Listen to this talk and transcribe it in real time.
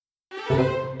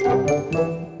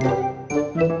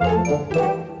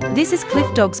This is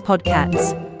Cliff Dogs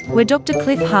Podcasts, where Dr.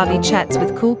 Cliff Harvey chats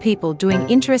with cool people doing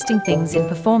interesting things in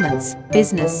performance,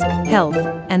 business, health,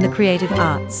 and the creative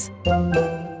arts.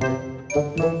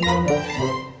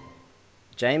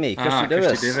 Jamie, Christy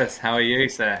Divis. Divis, how are you,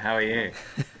 sir? How are you?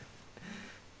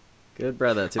 Good,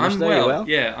 brother. I'm well.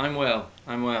 Yeah, I'm well.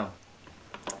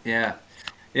 Yeah,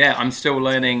 I'm still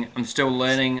learning.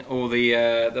 All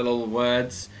the little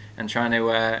words and trying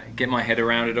to get my head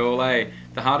around it all.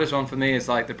 The hardest one for me is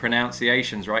like the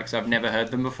pronunciations, right? Because I've never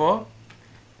heard them before.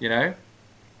 You know,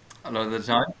 a lot of the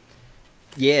time.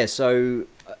 Yeah. So,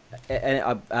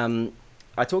 I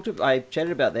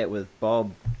chatted about that with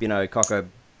Bob. Coco,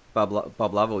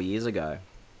 Bob Lovell years ago,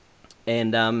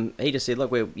 and he just said,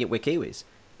 "Look, we're Kiwis,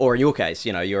 or in your case,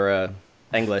 you're a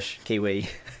English Kiwi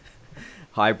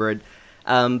hybrid."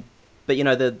 But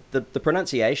the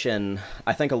pronunciation,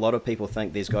 I think a lot of people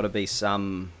think there's got to be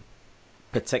some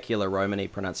particular Romany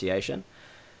pronunciation,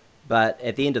 but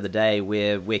at the end of the day,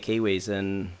 we're Kiwis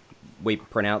and we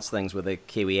pronounce things with a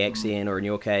Kiwi accent, or in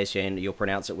your case, and you'll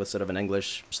pronounce it with sort of an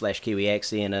English/Kiwi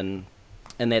accent,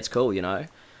 and that's cool,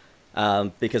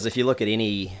 because if you look at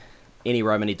any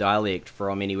Romany dialect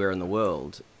from anywhere in the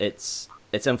world, it's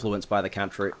influenced by the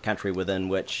country within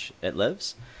which it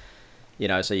lives.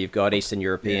 So you've got Eastern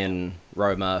European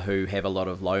Roma who have a lot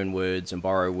of loan words and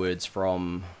borrow words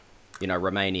from,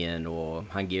 Romanian or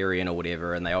Hungarian or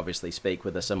whatever, and they obviously speak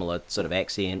with a similar sort of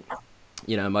accent.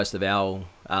 Most of our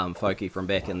folkie from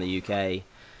back in the UK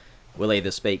will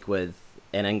either speak with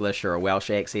an English or a Welsh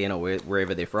accent or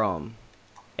wherever they're from.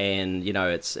 And,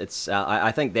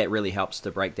 I think that really helps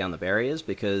to break down the barriers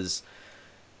because,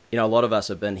 a lot of us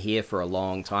have been here for a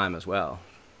long time as well.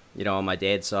 On my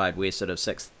dad's side, we're sort of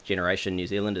sixth generation New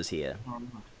Zealanders here.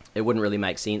 It wouldn't really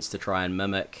make sense to try and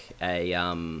mimic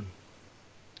an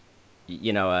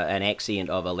accent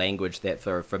of a language that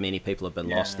for many people have been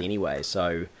lost anyway.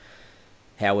 So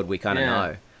how would we kind of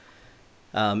know?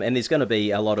 And there's going to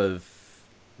be a lot of,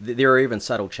 there are even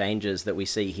subtle changes that we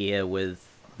see here with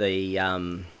the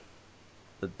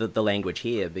language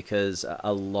here, because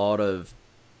a lot of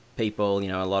people,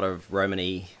 a lot of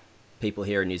Romany people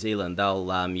here in New Zealand,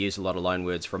 they'll use a lot of loan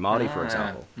words from Māori, for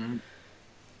example.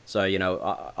 So,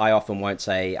 I often won't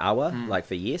say awa, like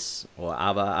for yes, or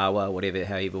awa, whatever,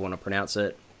 however you want to pronounce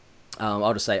it.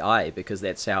 I'll just say I, because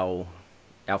that's how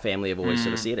our family have always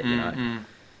sort of said it,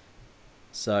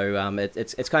 So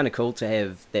it's kind of cool to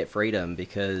have that freedom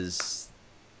because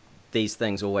these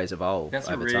things always evolve. That's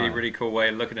over a really, time. really cool way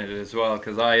of looking at it as well,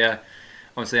 because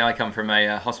obviously I come from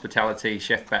a hospitality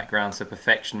chef background, so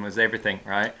perfection was everything,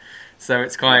 right? So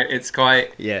it's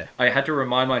quite. Yeah. I had to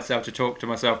remind myself to talk to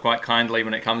myself quite kindly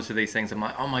when it comes to these things. I'm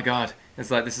like, oh my God,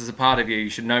 it's like, this is a part of you. You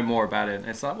should know more about it. And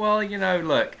it's like, well,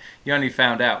 look, you only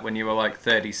found out when you were like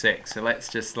 36. So let's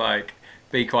just like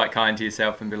be quite kind to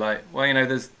yourself and be like, well,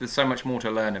 there's so much more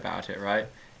to learn about it, right?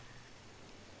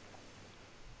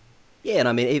 Yeah, and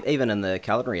I mean, even in the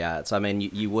culinary arts, I mean,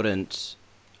 you wouldn't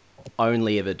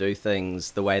only ever do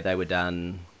things the way they were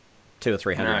done 200 or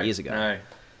 300 years ago. No.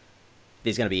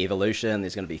 There's going to be evolution,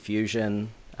 there's going to be fusion.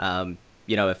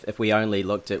 If we only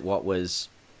looked at what was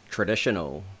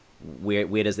traditional, where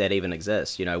does that even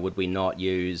exist? Would we not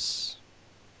use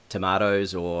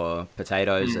tomatoes or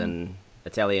potatoes in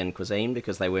Italian cuisine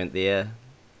because they weren't there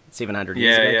 700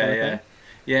 years ago? Kind of thing?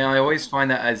 Yeah, I always find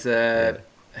that as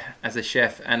a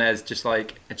chef and as just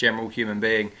like a general human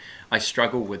being, I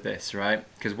struggle with this, right?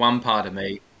 Because one part of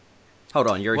me... Hold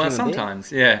on, you're a human sometimes,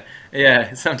 being?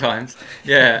 yeah, sometimes,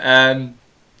 yeah.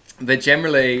 But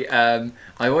generally, I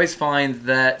always find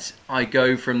that I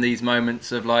go from these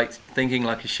moments of like thinking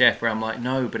like a chef where I'm like,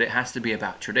 no, but it has to be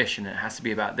about tradition, it has to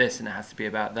be about this, and it has to be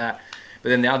about that. But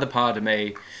then the other part of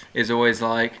me is always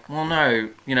like, well,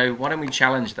 no, why don't we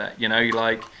challenge that?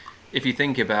 Like, if you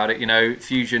think about it,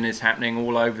 fusion is happening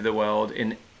all over the world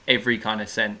in every kind of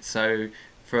sense. So,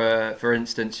 for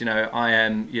instance, I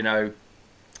am,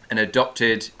 an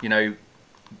adopted,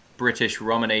 British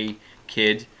Romany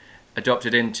kid,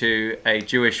 adopted into a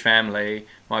Jewish family.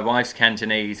 My wife's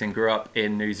Cantonese and grew up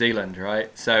in New Zealand, right?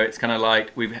 So it's kind of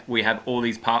like we have all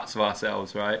these parts of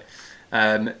ourselves, right?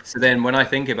 So then when I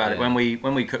think about it, when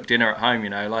we cook dinner at home,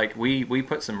 like we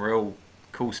put some real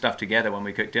cool stuff together when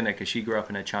we cook dinner because she grew up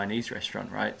in a Chinese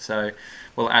restaurant, right? So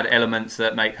we'll add elements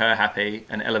that make her happy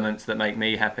and elements that make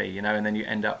me happy, and then you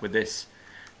end up with this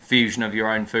fusion of your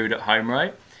own food at home,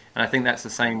 right? And I think that's the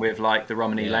same with like the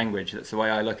Romany language. That's the way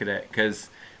I look at it, because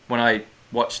when I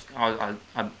watched,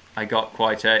 I got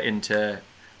quite into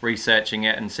researching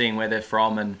it and seeing where they're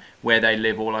from and where they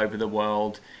live all over the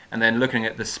world, and then looking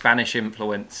at the Spanish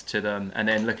influence to them, and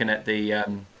then looking at the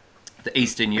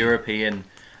Eastern European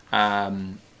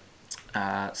side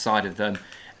of them.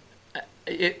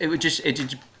 It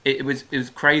was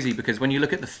crazy, because when you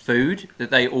look at the food that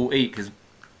they all eat, because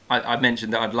I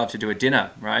mentioned that I'd love to do a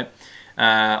dinner, right,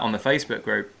 on the Facebook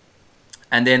group,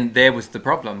 and then there was the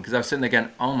problem, because I was sitting there going,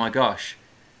 oh my gosh,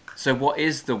 so what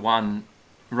is the one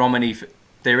Romani?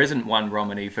 There isn't one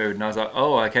Romani food, and I was like,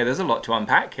 oh, okay, there's a lot to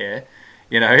unpack here,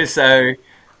 So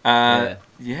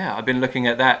yeah, I've been looking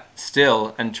at that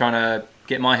still and trying to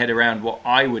get my head around what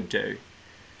I would do.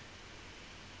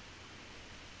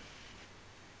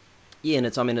 Yeah, and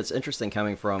it's interesting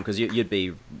coming from, because you'd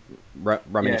be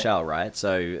Romani Chal, right?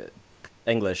 So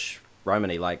English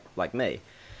Romani, like me.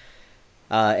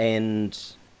 And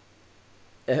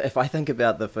if I think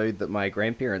about the food that my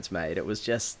grandparents made, it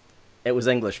was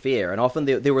English fare. And often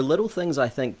there were little things, I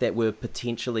think, that were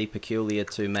potentially peculiar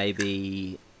to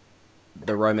maybe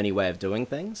the Romani way of doing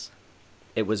things.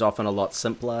 It was often a lot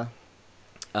simpler.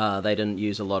 They didn't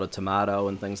use a lot of tomato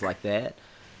and things like that.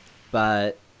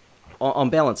 But on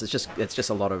balance, it's just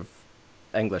a lot of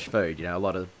English food, a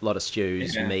lot of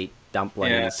stews, meat,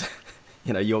 dumplings,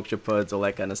 Yorkshire puds, all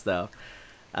that kind of stuff.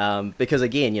 Because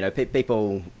again,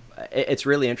 people, it's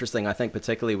really interesting, I think,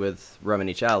 particularly with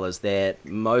Romani Chal, is that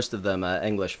most of them are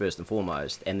English first and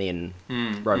foremost, and then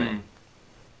Romani.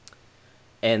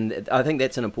 And I think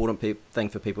that's an important thing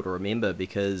for people to remember,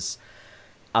 because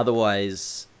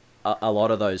otherwise, a lot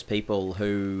of those people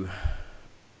who,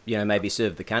 maybe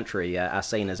serve the country are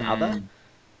seen as other.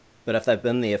 But if they've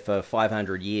been there for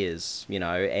 500 years,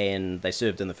 and they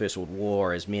served in the First World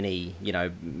War, as many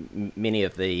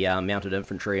of the mounted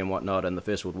infantry and whatnot in the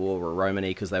First World War were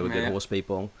Romani, because they were good horse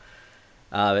people.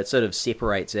 It sort of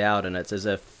separates out, and it's as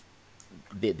if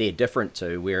they're different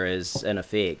too, whereas in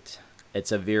effect,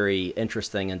 it's a very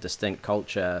interesting and distinct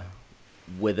culture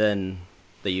within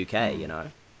the UK,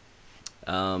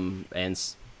 and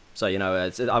so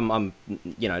I'm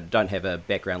don't have a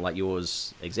background like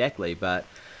yours exactly, but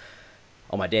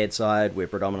on my dad's side, we're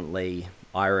predominantly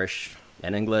Irish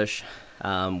and English,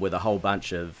 with a whole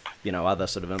bunch of other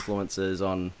sort of influences.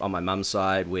 On my mum's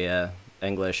side, we're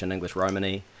English and English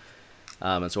Romani,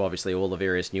 and so obviously all the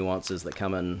various nuances that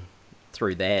come in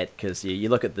through that, because you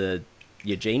look at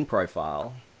your gene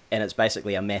profile, and it's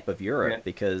basically a map of Europe,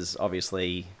 because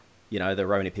obviously the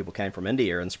Romani people came from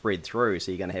India and spread through,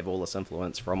 so you're going to have all this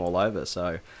influence from all over.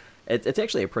 So it's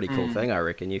actually a pretty cool thing, I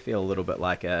reckon. You feel a little bit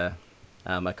like a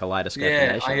kaleidoscope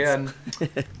of nations.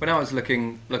 When I was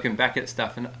looking back at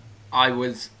stuff, and I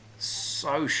was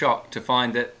so shocked to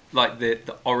find that like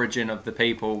the origin of the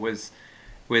people was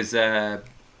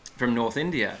from North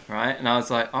India, right? And I was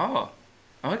like, oh,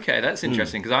 okay, that's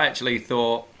interesting, because I actually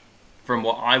thought, from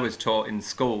what I was taught in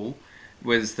school,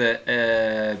 was that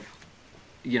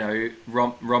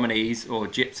Romanis or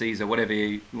Gypsies or whatever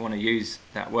you want to use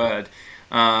that word,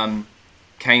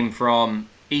 came from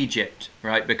Egypt,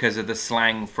 right? Because of the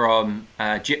slang from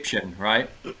Egyptian, right?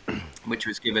 Which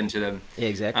was given to them. Yeah,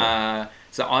 exactly.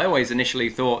 So I always initially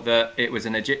thought that it was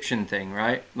an Egyptian thing,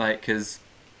 right? Like, because,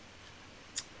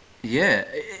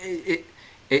 it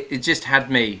just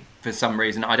had me for some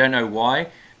reason. I don't know why,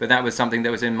 but that was something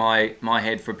that was in my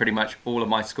head for pretty much all of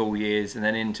my school years, and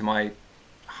then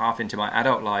half into my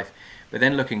adult life. But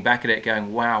then looking back at it,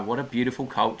 going, wow, what a beautiful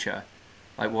culture.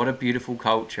 Like, what a beautiful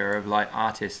culture of like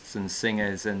artists and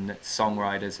singers and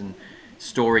songwriters and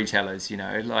storytellers,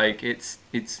 like it's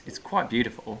quite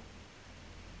beautiful.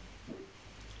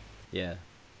 Yeah.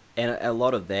 And a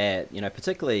lot of that,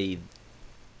 particularly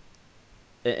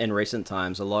in recent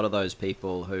times, a lot of those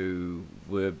people who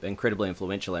were incredibly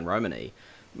influential in Romani,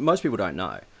 most people don't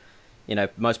know.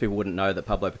 Most people wouldn't know that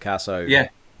Pablo Picasso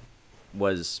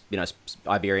was,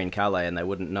 Iberian Calais, and they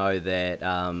wouldn't know that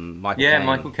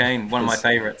Michael Caine, one of my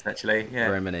favourites, actually. Yeah.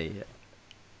 Romani.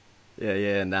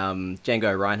 Yeah, and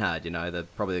Django Reinhardt,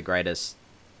 probably the greatest,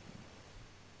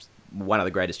 one of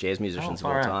the greatest jazz musicians of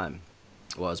all time,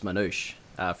 was Manouche,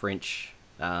 French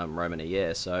Romani.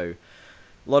 Yeah, so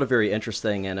a lot of very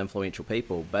interesting and influential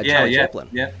people. But Charlie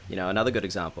Chaplin, another good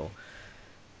example.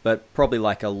 But probably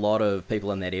like a lot of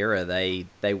people in that era, they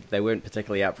weren't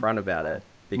particularly upfront about it.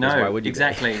 Because why would you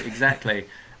exactly.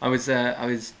 I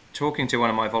was talking to one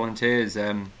of my volunteers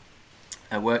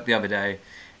at work the other day,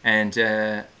 and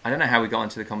I don't know how we got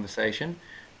into the conversation,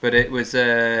 but it was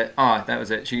that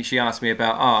was it. She asked me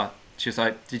about she was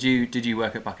like, did you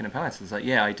work at Buckingham Palace? I was like,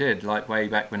 yeah, I did, like way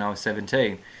back when I was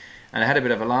 17, and I had a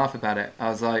bit of a laugh about it. I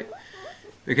was like,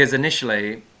 because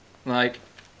initially, like,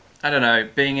 I don't know,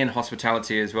 being in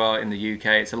hospitality as well in the UK,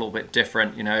 it's a little bit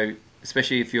different, you know,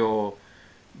 especially if you're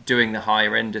doing the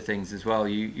higher end of things as well.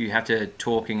 You have to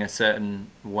talking a certain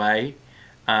way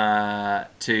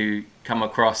to come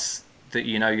across that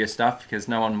you know your stuff, because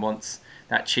no one wants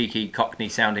that cheeky Cockney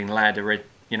sounding lad.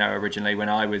 You know, originally when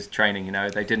I was training, you know,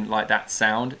 they didn't like that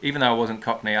sound. Even though I wasn't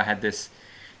Cockney, I had this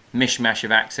mishmash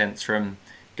of accents from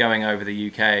going over the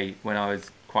UK when I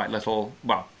was quite little.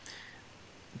 Well,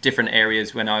 different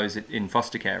areas when I was in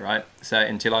foster care, right? So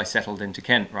until I settled into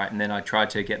Kent, right? And then I tried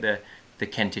to get the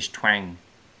Kentish twang.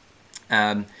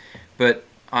 But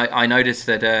I noticed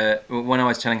that when I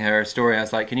was telling her a story, I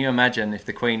was like, can you imagine if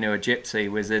the Queen knew a gypsy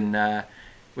was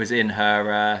in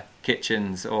her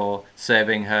kitchens or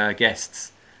serving her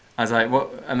guests? I was like,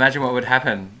 imagine what would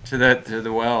happen to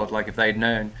the world, like if they'd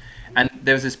known. And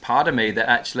there was this part of me that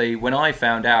actually, when I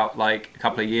found out, like a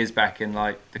couple of years back in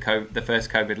like the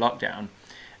first COVID lockdown,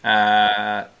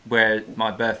 where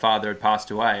my birth father had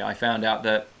passed away, I found out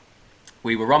that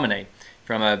we were Romani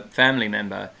from a family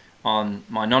member on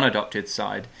my non-adopted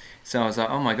side. So I was like,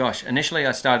 oh my gosh. Initially,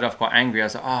 I started off quite angry. I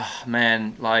was like, oh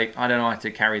man, like I don't want to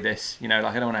have to carry this, you know,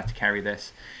 like I don't want to have to carry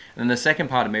this. And the second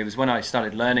part of me was when I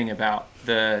started learning about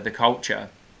the culture,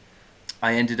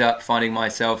 I ended up finding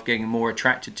myself getting more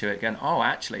attracted to it, going, oh,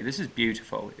 actually, this is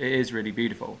beautiful. It is really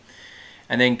beautiful.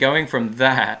 And then going from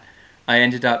that, I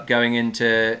ended up going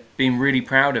into being really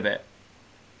proud of it.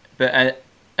 But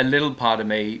a little part of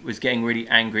me was getting really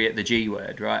angry at the G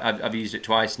word, right? I've used it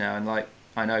twice now, and like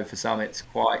I know for some it's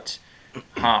quite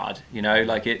hard, you know,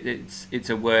 like it's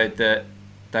a word that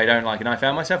they don't like, and I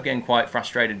found myself getting quite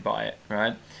frustrated by it,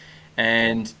 right?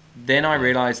 And then I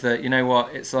realized that, you know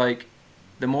what, it's like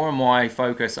the more and more I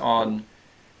focus on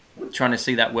trying to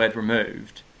see that word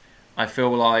removed, I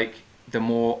feel like the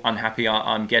more unhappy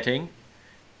I'm getting.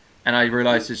 And I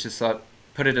realized it's just like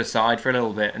put it aside for a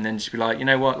little bit and then just be like, you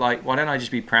know what, like why don't I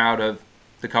just be proud of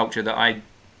the culture that I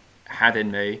had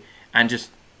in me and just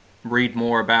read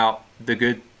more about the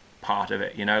good part of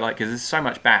it, you know, like because there's so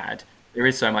much bad. There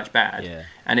is so much bad. Yeah.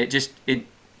 And it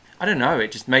I don't know,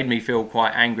 it just made me feel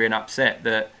quite angry and upset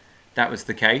that was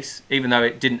the case, even though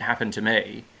it didn't happen to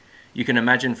me. You can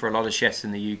imagine for a lot of chefs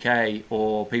in the UK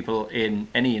or people in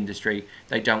any industry,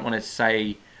 they don't want to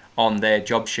say on their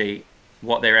job sheet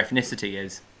what their ethnicity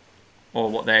is or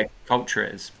what their culture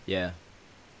is. Yeah.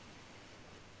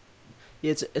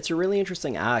 Yeah, it's a really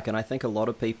interesting arc, and I think a lot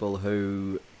of people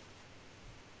who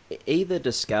either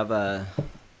discover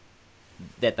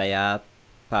that they are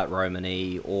part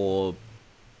Romani or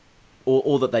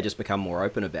that they just become more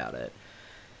open about it.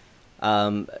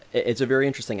 It's a very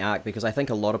interesting arc because I think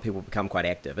a lot of people become quite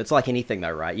active. It's like anything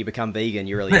though, right? You become vegan,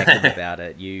 you're really active about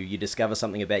it. You discover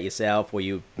something about yourself, or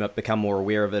you become more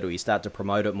aware of it, or you start to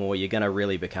promote it more. You're going to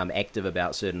really become active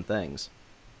about certain things.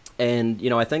 And, you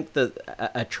know, I think that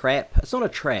a trap, it's not a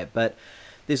trap, but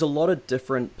there's a lot of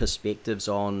different perspectives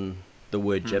on the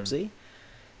word gypsy.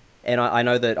 And I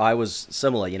know that I was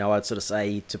similar, you know, I'd sort of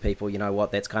say to people, you know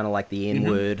what, that's kind of like the N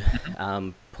word,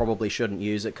 probably shouldn't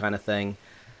use it kind of thing.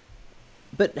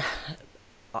 But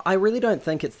I really don't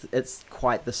think it's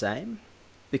quite the same,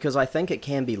 because I think it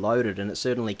can be loaded and it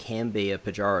certainly can be a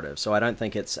pejorative. So I don't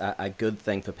think it's a good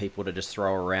thing for people to just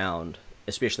throw around,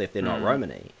 especially if they're not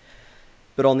Romani.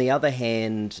 But on the other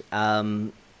hand,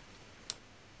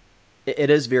 it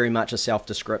is very much a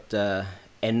self-descriptor,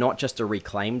 and not just a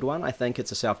reclaimed one. I think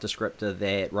it's a self-descriptor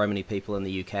that Romani people in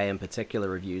the UK in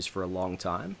particular have used for a long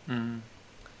time.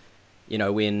 You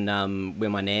know, when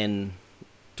my nan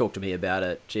talked to me about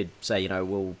it, she'd say, you know,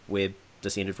 well, we're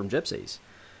descended from gypsies.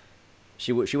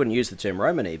 She wouldn't use the term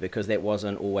Romani because that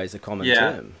wasn't always a common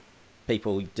term.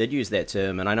 People did use that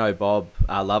term, and I know Bob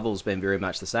Lovell's been very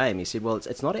much the same. He said, well,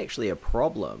 it's not actually a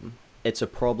problem. It's a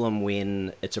problem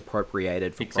when it's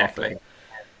appropriated for profit.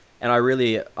 And I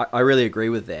really agree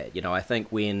with that. You know, I think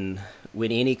when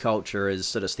any culture is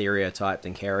sort of stereotyped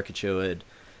and caricatured,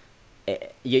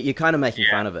 you're kind of making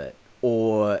fun of it,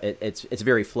 or it's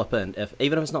very flippant.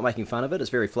 Even if it's not making fun of it,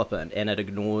 it's very flippant, and it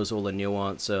ignores all the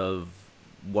nuance of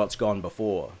what's gone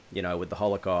before. You know, with the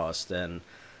Holocaust and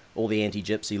all the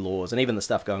anti-gypsy laws, and even the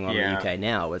stuff going on in the UK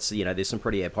now. It's, you know, there's some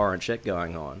pretty abhorrent shit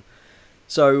going on.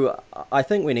 So I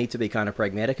think we need to be kind of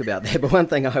pragmatic about that. But one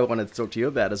thing I wanted to talk to you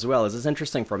about as well is it's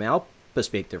interesting from our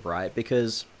perspective, right?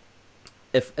 Because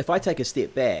if I take a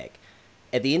step back,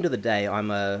 at the end of the day,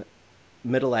 I'm a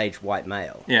middle-aged white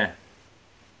male. Yeah.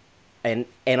 And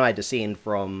I descend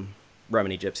from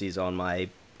Romani gypsies on my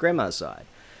grandma's side.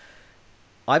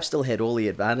 I've still had all the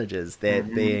advantages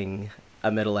that being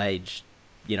a middle-aged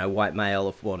white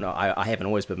male. Well, no, I haven't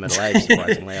always been middle-aged,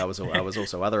 surprisingly. I was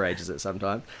also other ages at some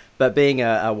time. But being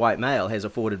a white male has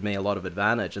afforded me a lot of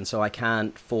advantage, and so I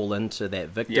can't fall into that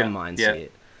victim mindset.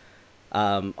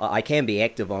 I can be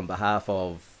active on behalf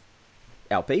of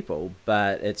our people,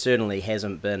 but it certainly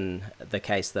hasn't been the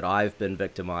case that I've been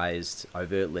victimized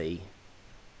overtly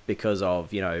because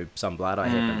of, some blood I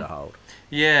happen to hold.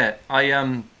 Yeah,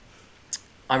 I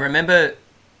remember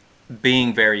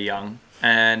being very young,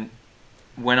 and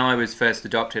when I was first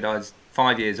adopted, I was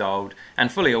 5 years old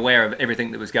and fully aware of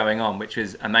everything that was going on, which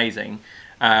was amazing.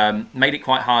 Made it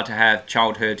quite hard to have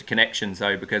childhood connections,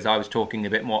 though, because I was talking a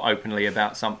bit more openly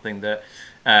about something that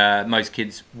most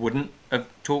kids wouldn't have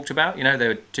talked about. They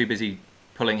were too busy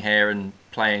pulling hair and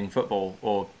playing football,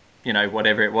 or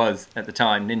whatever it was at the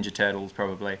time, Ninja Turtles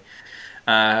probably.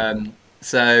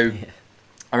 So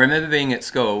I remember being at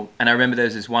school, and I remember there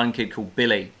was this one kid called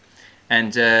Billy,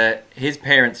 and his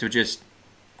parents were just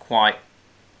quite,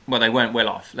 well, they weren't well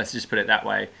off, let's just put it that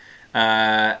way.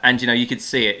 And you could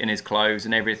see it in his clothes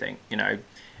and everything,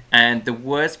 and the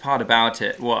worst part about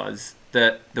it was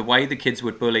that the way the kids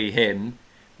would bully him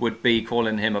would be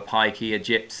calling him a pikey, a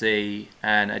gypsy,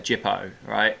 and a jippo,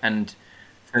 right? And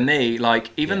for me,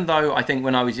 even though I think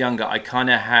when I was younger, I kind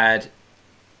of had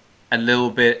a little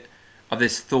bit of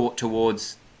this thought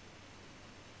towards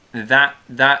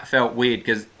that felt weird,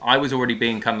 because I was already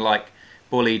being kind of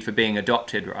bullied for being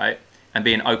adopted, right? And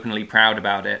being openly proud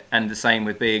about it. And the same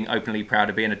with being openly proud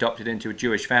of being adopted into a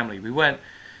Jewish family. We weren't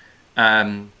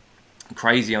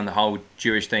crazy on the whole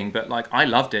Jewish thing, but I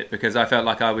loved it because I felt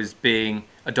like I was being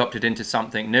adopted into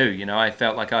something new. I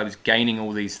felt like I was gaining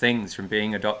all these things from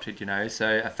being adopted,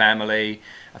 so a family,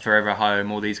 a forever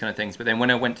home, all these kind of things. But then when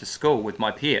I went to school with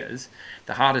my peers,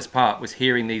 the hardest part was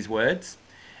hearing these words.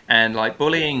 And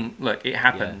bullying, look, it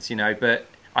happens, but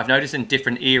I've noticed in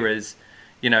different eras,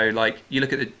 you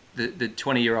look at the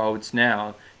 20-year-olds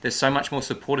now, they're so much more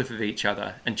supportive of each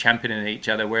other and championing each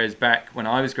other, whereas back when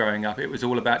I was growing up, it was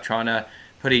all about trying to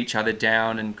put each other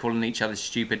down and calling each other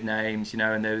stupid names,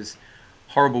 and there was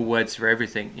horrible words for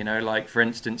everything, for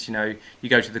instance, you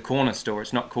go to the corner store,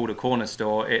 it's not called a corner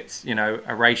store, it's,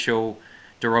 a racial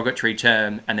derogatory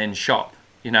term, and then shop,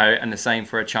 and the same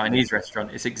for a Chinese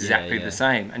restaurant, it's exactly the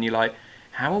same. And you're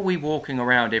how are we walking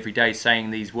around every day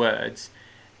saying these words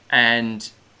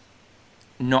and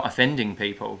not offending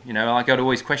people? I'd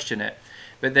always question it.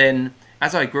 But then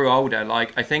as I grew older,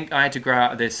 I think I had to grow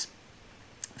out of this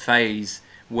phase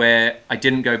where I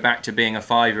didn't go back to being a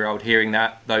 5-year-old hearing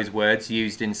those words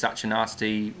used in such a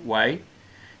nasty way.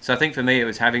 So I think for me it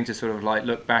was having to sort of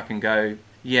look back and go,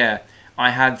 yeah, I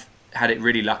have had it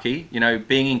really lucky,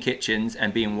 being in kitchens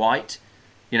and being white,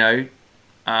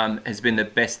 has been the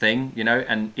best thing,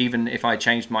 and even if I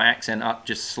changed my accent up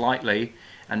just slightly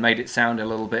and made it sound a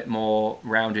little bit more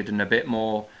rounded and a bit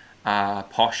more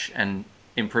posh and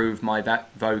improve my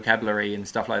vocabulary and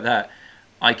stuff like that,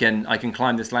 I can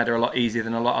climb this ladder a lot easier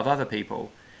than a lot of other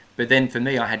people. But then for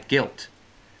me, I had guilt.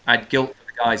 I had guilt for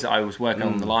the guys that I was working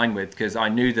on the line with, because I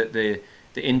knew that the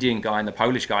Indian guy and the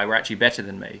Polish guy were actually better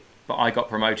than me, but I got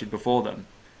promoted before them.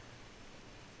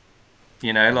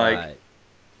 Right.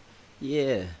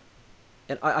 Yeah.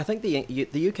 And I think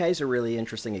the UK is a really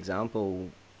interesting example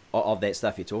of that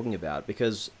stuff you're talking about,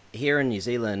 because here in New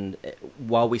Zealand,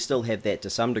 while we still have that to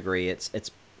some degree,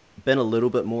 it's been a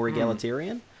little bit more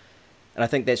egalitarian. And I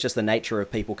think that's just the nature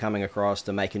of people coming across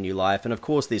to make a new life. And of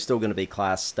course, there's still going to be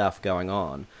class stuff going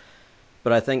on.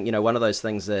 But I think, one of those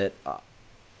things that,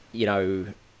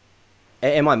 and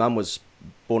my mum was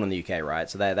born in the UK, right?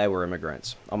 So they were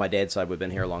immigrants. On my dad's side, we've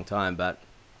been here a long time. But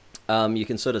you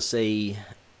can sort of see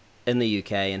in the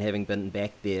UK, and having been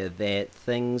back there, that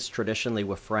things traditionally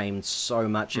were framed so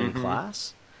much in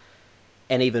class.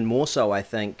 And even more so, I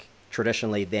think,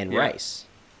 traditionally than race.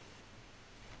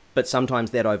 But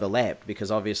sometimes that overlapped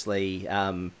because obviously,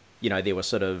 there were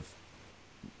sort of,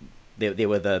 there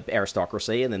were the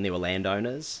aristocracy, and then there were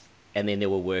landowners, and then there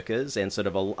were workers, and sort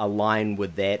of a line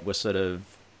with that were sort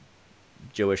of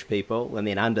Jewish people, and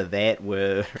then under that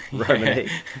were Romani.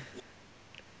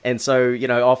 And so,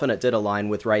 often it did align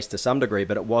with race to some degree,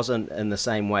 but it wasn't in the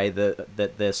same way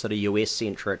that the sort of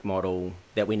US-centric model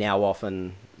that we now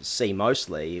often see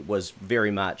mostly was very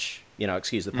much,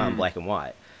 excuse the pun, black and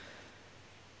white.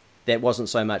 That wasn't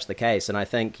so much the case. And I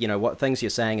think, what things you're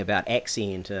saying about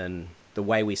accent and the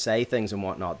way we say things and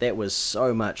whatnot, that was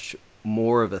so much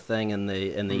more of a thing in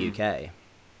the UK.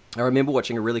 I remember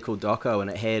watching a really cool doco,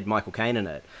 and it had Michael Caine in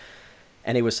it.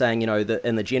 And he was saying, that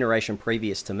in the generation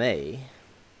previous to me,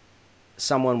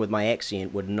 someone with my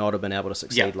accent would not have been able to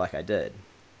succeed like I did.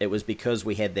 it was because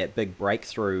we had that big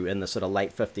breakthrough in the sort of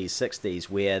late 50s, 60s,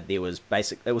 where there was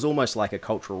it was almost like a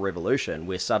cultural revolution,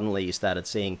 where suddenly you started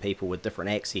seeing people with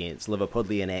different accents,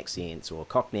 Liverpudlian accents or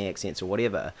Cockney accents or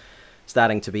whatever,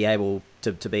 starting to be able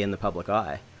to be in the public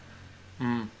eye.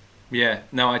 Yeah,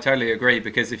 no, I totally agree,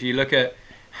 because if you look at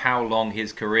how long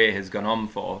his career has gone on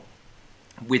for,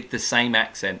 with the same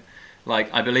accent,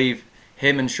 like I believe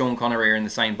him and Sean Connery are in the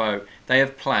same boat. They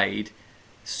have played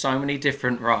so many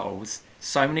different roles,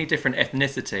 so many different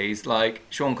ethnicities. Like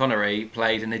Sean Connery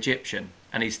played an Egyptian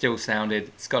and he still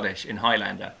sounded Scottish in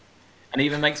Highlander, and he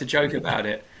even makes a joke about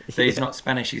it that he's not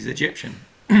Spanish, he's Egyptian.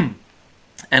 And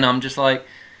I'm just like,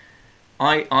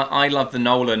 I love the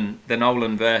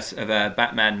Nolan verse of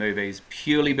Batman movies,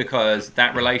 purely because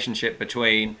that relationship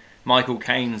between Michael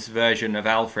Caine's version of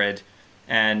Alfred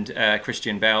and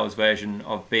Christian Bale's version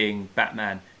of being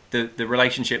Batman, the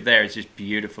relationship there is just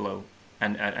beautiful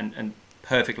and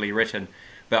perfectly written.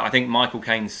 But I think Michael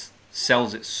Caine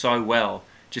sells it so well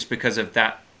just because of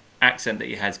that accent that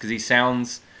he has, because he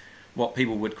sounds what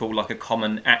people would call like a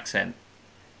common accent,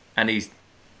 and he's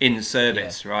in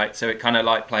service, right? So it kind of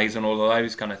like plays on all of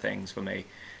those kind of things for me.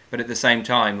 But at the same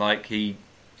time, like he's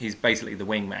basically the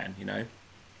wingman, you know?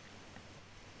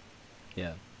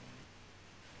 Yeah.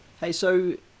 Hey,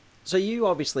 so you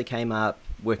obviously came up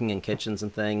working in kitchens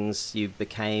and things. You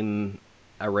became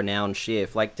a renowned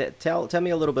chef. Like, tell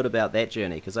me a little bit about that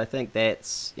journey, because I think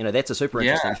that's a super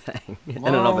interesting thing in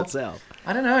and of itself.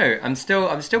 I don't know. I'm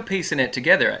still piecing it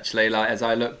together, actually. Like, as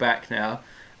I look back now,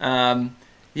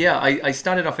 I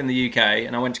started off in the UK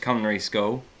and I went to culinary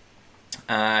school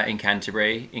in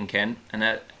Canterbury, in Kent,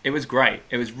 and it was great.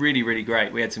 It was really, really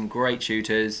great. We had some great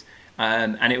tutors.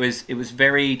 And it was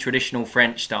very traditional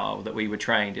French style that we were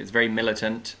trained. It was very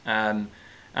militant, and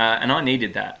I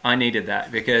needed that. I needed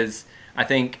that because I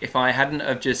think if I hadn't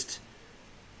have just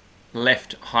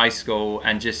left high school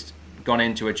and just gone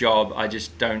into a job, I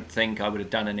just don't think I would have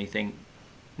done anything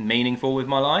meaningful with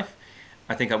my life.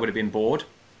 I think I would have been bored.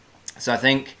 So I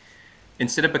think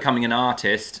instead of becoming an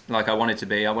artist like I wanted to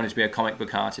be a comic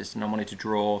book artist, and I wanted to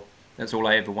draw. That's all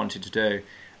I ever wanted to do.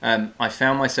 I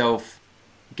found myself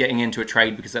getting into a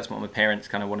trade because that's what my parents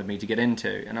kind of wanted me to get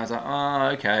into. And I was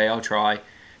like, okay, I'll try.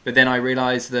 But then I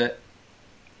realized that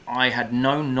I had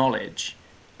no knowledge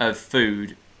of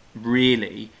food,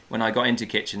 really, when I got into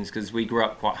kitchens, because we grew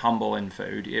up quite humble in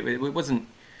food. It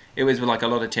was like a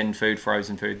lot of tinned food,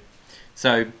 frozen food.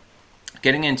 So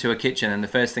getting into a kitchen and the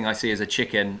first thing I see is a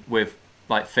chicken with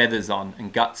like feathers on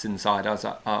and guts inside, I was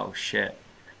like, oh shit.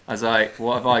 I was like,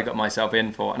 what have I got myself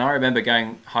in for? And I remember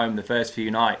going home the first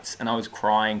few nights and I was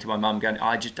crying to my mum going,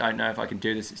 I just don't know if I can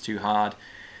do this, it's too hard.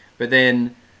 But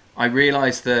then I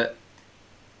realised that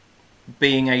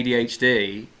being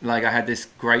ADHD, like I had this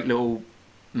great little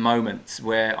moments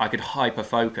where I could hyper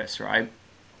focus, right?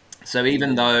 So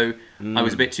even though I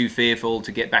was a bit too fearful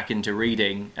to get back into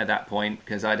reading at that point,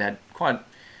 because I'd had quite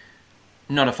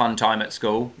not a fun time at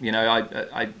school, you know,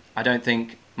 I don't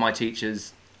think my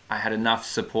teachers, I had enough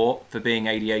support for being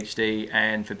ADHD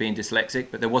and for being dyslexic,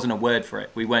 but there wasn't a word for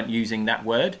it. We weren't using that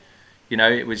word. You know,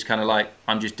 it was kind of like,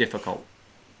 I'm just difficult.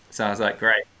 So I was like,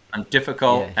 great, I'm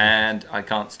difficult and I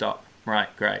can't stop. Right,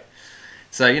 great.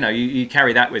 So, you know, you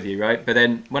carry that with you, right? But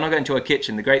then when I got into a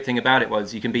kitchen, the great thing about it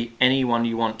was you can be anyone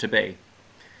you want to be.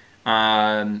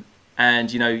 And,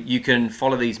 you know, you can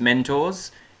follow these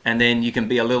mentors and then you can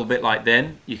be a little bit like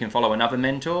them. You can follow another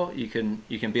mentor. You can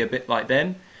be a bit like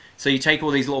them. So you take all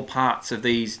these little parts of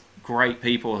these great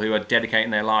people who are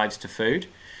dedicating their lives to food.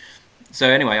 So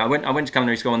anyway, I went to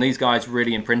culinary school and these guys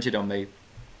really imprinted on me.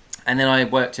 And then I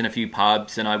worked in a few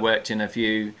pubs and I worked in a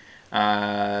few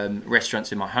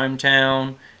restaurants in my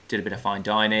hometown, did a bit of fine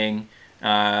dining,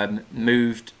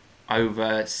 moved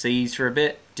overseas for a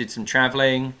bit, did some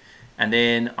traveling, and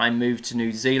then I moved to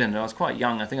New Zealand. I was quite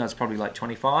young. I think I was probably like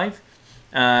 25.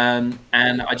 And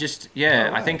I just,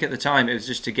 I think at the time it was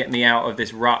just to get me out of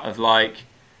this rut of like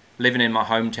living in my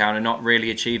hometown and not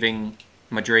really achieving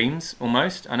my dreams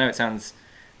almost. I know it sounds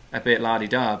a bit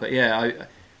la-di-da, but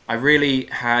I really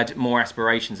had more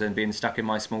aspirations than being stuck in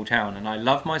my small town. And I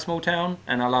love my small town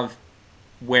and I love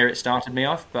where it started me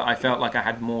off, but I felt like I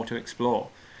had more to explore.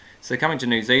 So coming to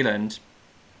New Zealand,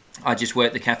 I just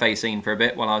worked the cafe scene for a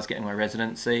bit while I was getting my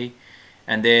residency.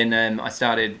 And then I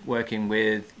started working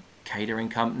with catering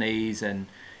companies and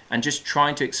just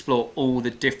trying to explore all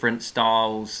the different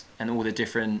styles and all the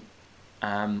different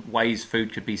ways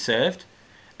food could be served.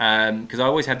 Because I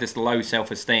always had this low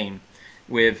self-esteem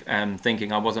with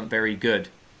thinking I wasn't very good.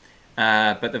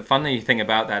 But the funny thing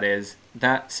about that is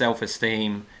that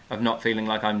self-esteem of not feeling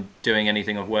like I'm doing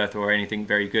anything of worth or anything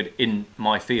very good in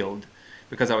my field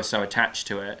because I was so attached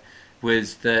to it,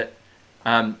 was that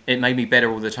it made me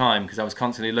better all the time, because I was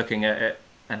constantly looking at it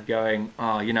and going,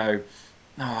 oh,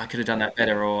 I could have done that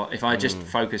better, or if I just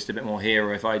focused a bit more here,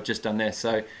 or if I had just done this.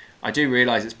 So I do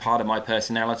realise it's part of my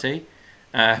personality,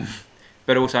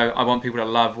 but also I want people to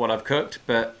love what I've cooked,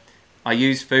 but I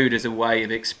use food as a way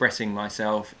of expressing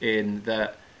myself in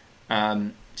that,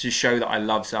 to show that I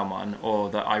love someone, or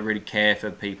that I really care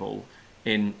for people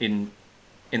in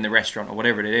the restaurant or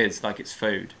whatever it is. Like, it's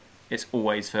food. It's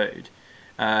always food.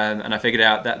 And I figured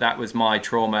out that was my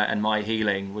trauma, and my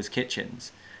healing was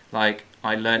kitchens. Like,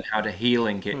 I learned how to heal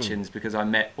in kitchens because I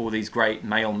met all these great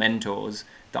male mentors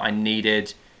that I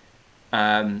needed,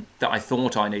 that I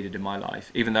thought I needed in my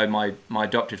life. Even though my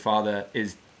adopted father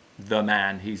is the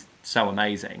man, he's so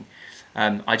amazing.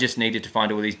 I just needed to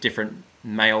find all these different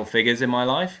male figures in my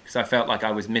life, because I felt like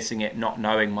I was missing it, not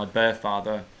knowing my birth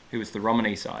father, who was the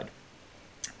Romany side.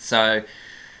 So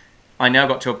I now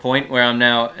got to a point where I'm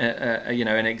now,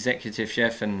 an executive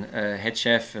chef and head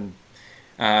chef, and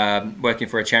working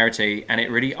for a charity, and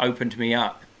it really opened me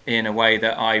up in a way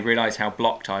that I realised how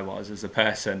blocked I was as a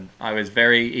person. I was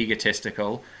very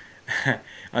egotistical. I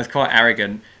was quite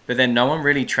arrogant, but then no one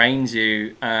really trains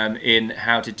you in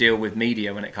how to deal with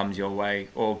media when it comes your way,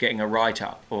 or getting a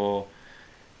write-up, or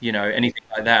anything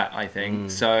like that, I think.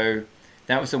 So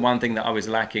that was the one thing that I was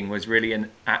lacking, was really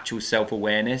an actual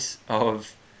self-awareness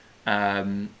of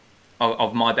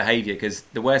my behaviour, because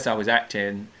the worse I was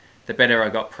acting, the better I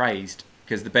got praised,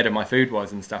 because the better my food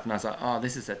was and stuff. And I was like, oh,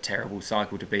 this is a terrible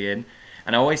cycle to be in.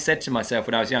 And I always said to myself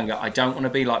when I was younger, I don't want to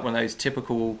be like one of those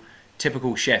typical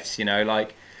chefs,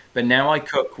 but now I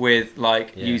cook with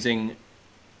using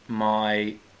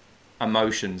my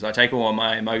emotions. I take all of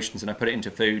my emotions and I put it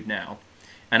into food now,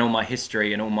 and all my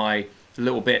history and all my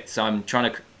little bits. I'm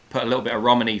trying to put a little bit of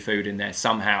Romany food in there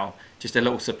somehow, just a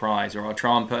little surprise, or I'll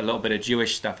try and put a little bit of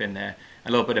Jewish stuff in there,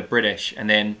 a little bit of British, and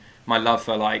then my love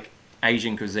for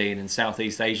Asian cuisine and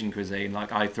Southeast Asian cuisine,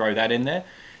 I throw that in there.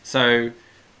 So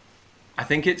I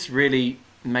think it's really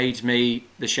made me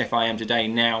the chef I am today,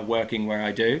 now working where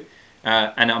I do,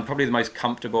 and I'm probably the most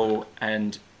comfortable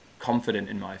and confident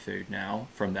in my food now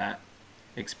from that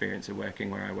experience of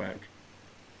working where I work.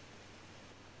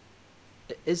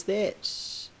 Is that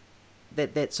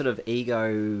sort of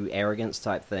ego arrogance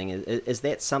type thing, is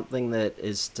that something that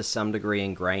is to some degree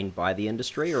ingrained by the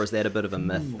industry, or is that a bit of a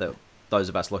myth that those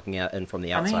of us looking out in from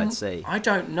the outside see? I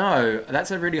don't know.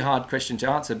 That's a really hard question to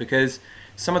answer, because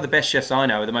some of the best chefs I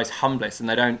know are the most humblest, and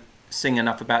they don't sing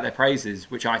enough about their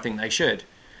praises, which I think they should,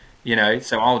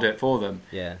 so I'll do it for them.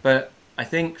 Yeah. But I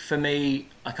think for me,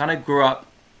 I kind of grew up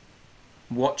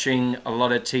watching a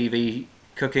lot of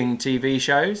cooking TV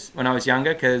shows when I was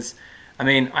younger, because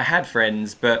I had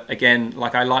friends, but again,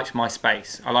 I liked my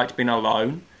space. I liked being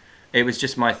alone. It was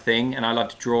just my thing, and I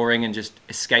loved drawing and just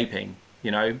escaping,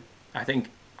 I think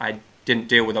I didn't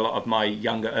deal with a lot of my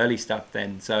younger early stuff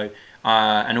then, so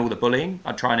and all the bullying.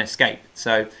 I'd try and escape.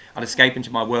 So I'd escape into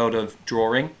my world of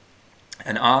drawing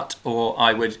and art, or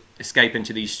I would escape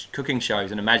into these cooking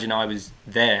shows and imagine I was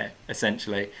there,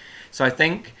 essentially. So I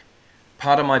think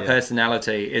part of my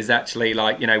personality is actually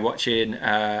watching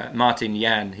Martin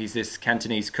Yan. He's this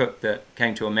Cantonese cook that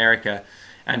came to America,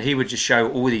 and he would just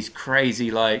show all these crazy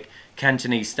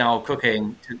Cantonese style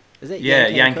cooking. Is it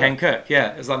Yan Can Cook?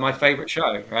 Yeah, it was my favourite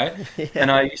show, right? Yeah.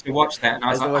 And I used to watch that, and I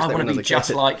was like, I want to be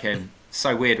just like him.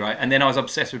 So weird, right? And then I was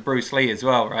obsessed with Bruce Lee as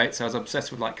well, right? So I was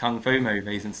obsessed with kung fu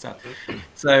movies and stuff.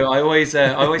 So I always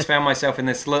found myself in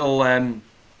this little.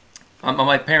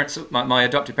 My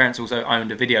adopted parents also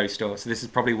owned a video store, so this is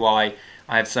probably why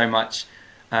I have so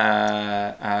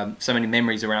many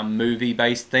memories around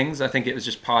movie-based things. I think it was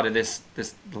just part of this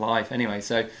life anyway.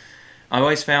 So I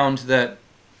always found that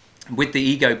with the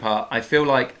ego part, I feel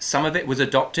like some of it was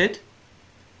adopted,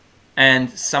 and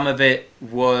some of it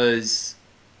was,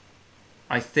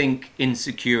 I think,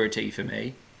 insecurity for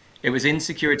me. It was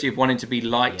insecurity of wanting to be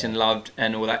liked and loved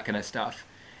and all that kind of stuff.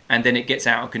 And then it gets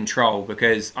out of control,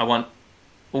 because I want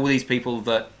all these people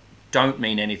that don't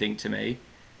mean anything to me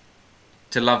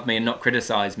to love me and not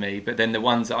criticize me. But then the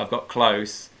ones that I've got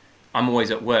close, I'm always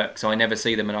at work, so I never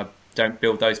see them, and I don't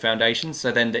build those foundations.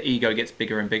 So then the ego gets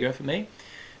bigger and bigger for me.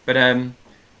 But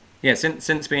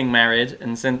since being married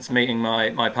and since meeting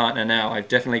my partner now, I've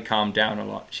definitely calmed down a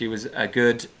lot. She was a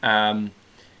good, the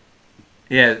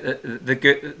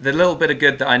little bit of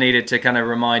good that I needed to kind of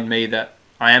remind me that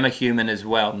I am a human as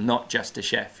well, not just a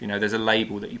chef. There's a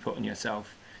label that you put on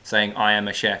yourself saying I am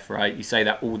a chef, right? You say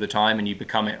that all the time and you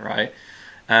become it, right?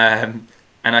 And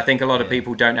I think a lot of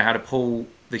people don't know how to pull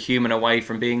the human away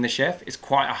from being the chef. It's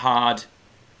quite a hard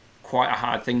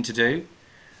thing to do.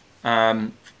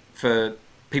 For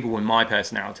people with my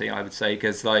personality, I would say,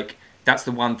 because like that's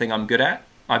the one thing I'm good at,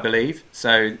 I believe.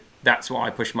 So that's what I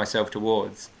push myself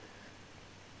towards.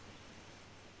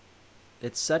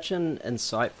 It's such an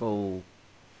insightful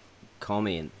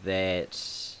comment that,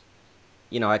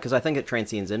 because I think it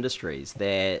transcends industries,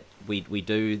 that we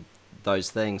do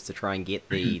those things to try and get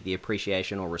the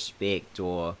appreciation or respect,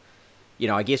 or,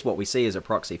 I guess what we see is a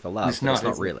proxy for love, but it's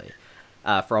not really.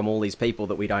 From all these people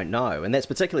that we don't know. And that's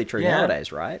particularly true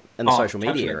nowadays, right? In the social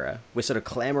media era. We're sort of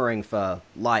clamoring for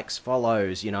likes,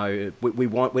 follows, we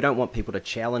don't want people to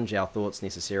challenge our thoughts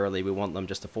necessarily. We want them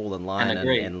just to fall in line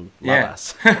and love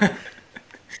us.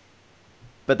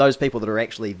 But those people that are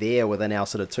actually there within our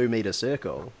sort of 2-meter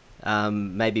circle,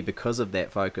 maybe because of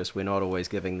that focus, we're not always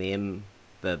giving them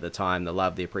the time, the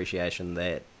love, the appreciation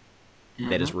that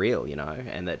is real,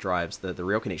 and that drives the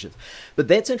real connections. But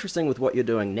that's interesting with what you're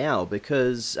doing now,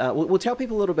 because we'll tell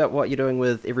people a little about what you're doing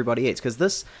with Everybody Eats, because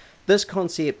this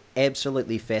concept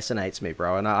absolutely fascinates me,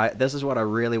 bro. And this is what I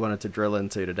really wanted to drill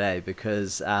into today,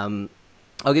 because I'll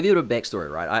give you a bit of backstory,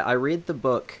 right? I read the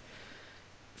book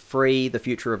Free, The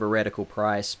Future of a Radical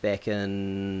Price back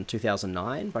in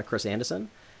 2009 by Chris Anderson,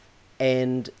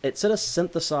 and it sort of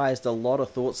synthesized a lot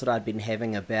of thoughts that I'd been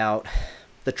having about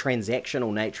the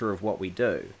transactional nature of what we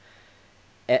do.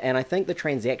 And I think the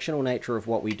transactional nature of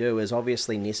what we do is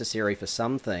obviously necessary for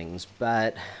some things,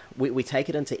 but we take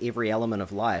it into every element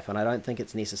of life, and I don't think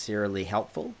it's necessarily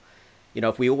helpful.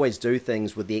 If we always do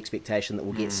things with the expectation that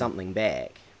we'll get something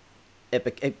back,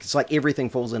 it's like everything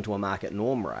falls into a market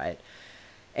norm, right?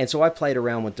 And so I played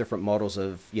around with different models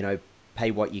of, pay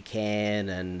what you can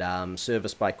and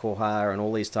service by koha and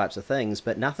all these types of things,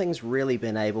 but nothing's really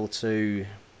been able to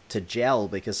gel,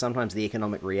 because sometimes the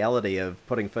economic reality of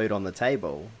putting food on the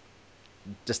table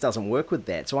just doesn't work with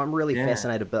that. So I'm really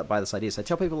fascinated by this idea. So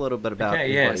tell people a little bit about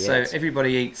Everybody Eats. So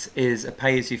Everybody Eats is a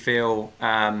pay-as-you-feel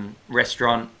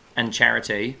restaurant and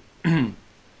charity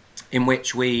in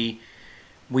which we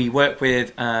work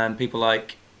with people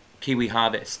like Kiwi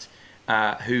Harvest,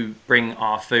 who bring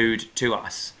our food to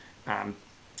us,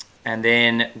 and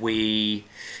then we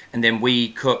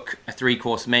cook a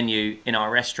 3-course menu in our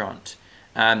restaurant.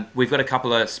 We've got a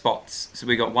couple of spots. So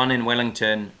we've got one in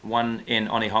Wellington, one in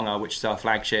Onehonga, which is our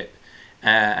flagship,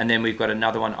 and then we've got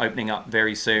another one opening up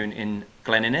very soon in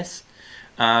Glen Innes.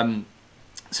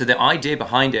 So the idea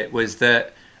behind it was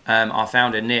that our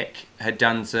founder Nick had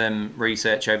done some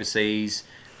research overseas,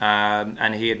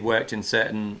 and he had worked in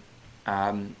certain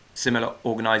similar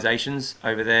organisations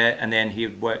over there, and then he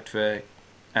had worked for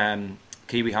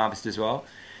Kiwi Harvest as well.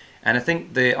 And I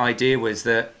think the idea was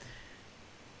that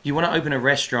you want to open a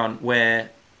restaurant where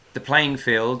the playing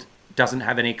field doesn't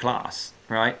have any class,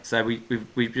 right? So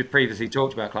we've previously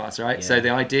talked about class, right? Yeah. So the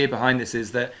idea behind this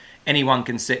is that anyone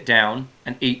can sit down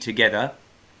and eat together.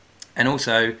 And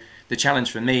also the challenge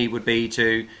for me would be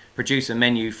to produce a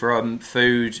menu from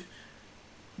food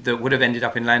that would have ended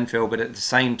up in landfill, but at the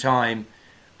same time,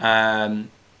 the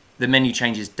menu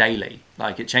changes daily.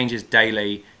 Like it changes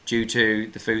daily due to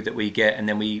the food that we get, and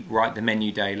then we write the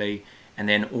menu daily, and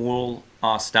then all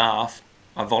our staff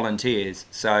are volunteers.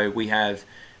 So we have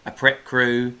a prep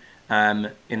crew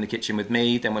in the kitchen with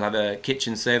me, then we'll have a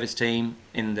kitchen service team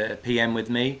in the PM with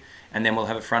me, and then we'll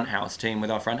have a front house team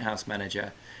with our front house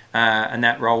manager. And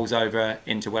that rolls over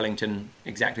into Wellington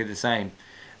exactly the same.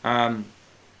 And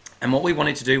what we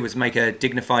wanted to do was make a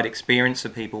dignified experience for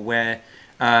people where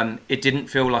it didn't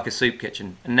feel like a soup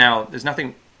kitchen. And now, there's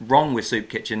nothing wrong with soup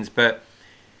kitchens, but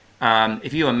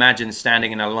if you imagine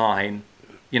standing in a line,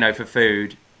 for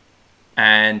food,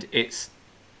 and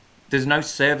there's no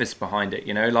service behind it,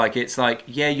 like it's like,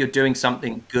 yeah, you're doing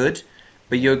something good,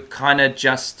 but you're kind of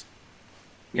just,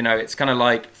 it's kind of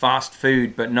like fast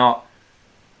food, but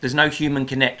there's no human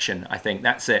connection. I think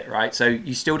that's it, right? So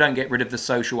you still don't get rid of the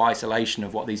social isolation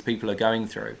of what these people are going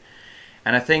through.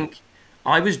 And I think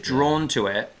I was drawn to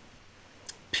it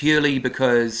purely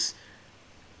because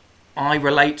I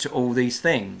relate to all these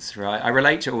things, right? I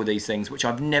relate to all these things, which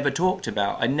I've never talked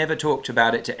about. I never talked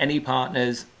about it to any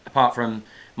partners, apart from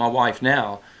my wife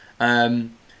now,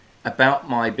 about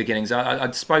my beginnings.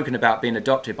 I'd spoken about being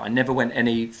adopted, but I never went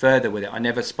any further with it. I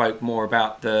never spoke more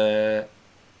about the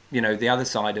other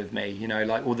side of me,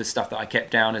 like all the stuff that I kept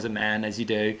down as a man, as you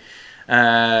do,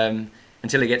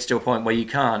 until it gets to a point where you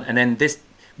can't. And then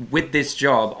with this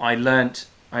job, I learnt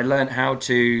how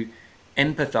to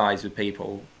empathize with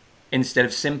people instead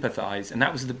of sympathize, and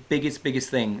that was the biggest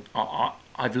thing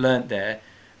I've learnt there,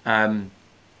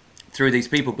 through these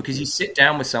people, because you sit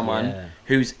down with someone Yeah.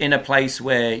 who's in a place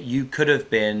where you could have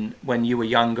been when you were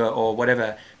younger or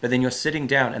whatever, but then you're sitting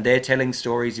down and they're telling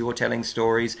stories, you're telling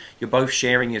stories, you're both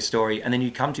sharing your story, and then you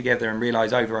come together and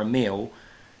realize over a meal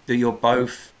that you're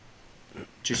both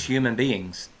just human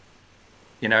beings,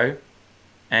 you know,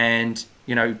 and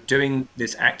doing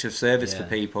this act of service for Yeah.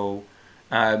 people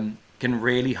can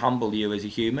really humble you as a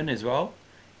human as well.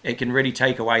 It can really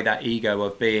take away that ego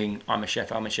of being, I'm a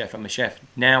chef, I'm a chef, I'm a chef.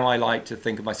 Now I like to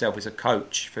think of myself as a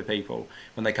coach for people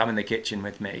when they come in the kitchen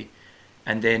with me.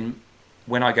 And then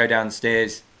when I go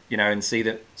downstairs, and see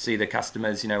the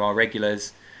customers, our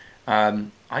regulars,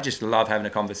 I just love having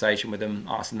a conversation with them,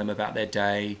 asking them about their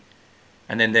day.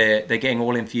 And then they're getting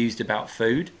all infused about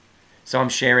food. So I'm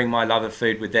sharing my love of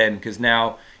food with them, because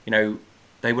now,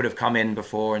 they would have come in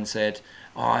before and said,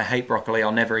 oh, I hate broccoli,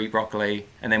 I'll never eat broccoli.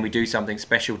 And then we do something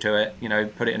special to it,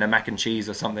 put it in a mac and cheese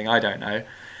or something, I don't know.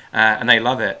 And they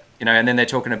love it, and then they're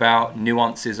talking about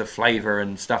nuances of flavor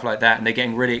and stuff like that. And they're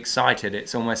getting really excited.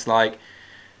 It's almost like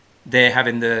they're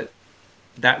having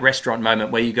that restaurant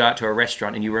moment where you go out to a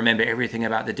restaurant and you remember everything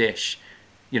about the dish,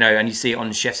 and you see it on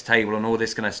the chef's table and all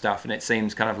this kind of stuff. And it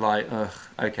seems kind of like, ugh,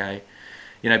 okay.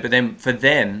 But then for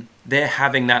them, they're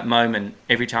having that moment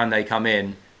every time they come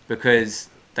in, because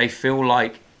they feel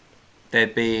like they're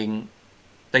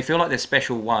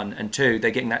special, one, and two,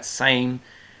 they're getting that same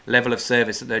level of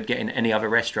service that they'd get in any other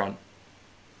restaurant,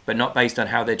 but not based on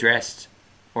how they're dressed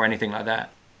or anything like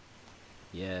that.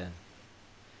 Yeah.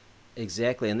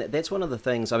 Exactly, and that's one of the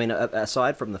things. I mean,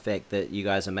 aside from the fact that you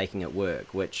guys are making it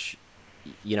work, which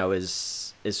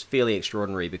is fairly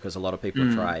extraordinary, because a lot of people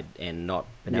have tried and not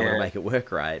been able to make it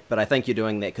work right. But I think you're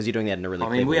doing that because you're doing that in a really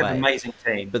clever way. We have an amazing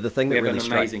team. But the thing that really we have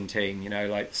an amazing team.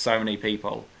 Like so many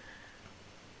people.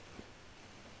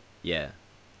 Yeah,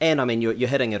 and I mean you're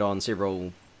hitting it on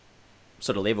several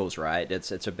sort of levels, right?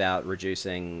 It's about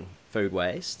reducing food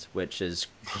waste, which is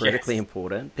critically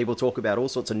important. People talk about all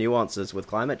sorts of nuances with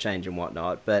climate change and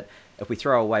whatnot, but if we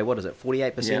throw away,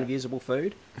 48% of usable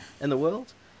food in the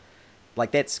world?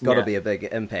 Like, that's got to be a big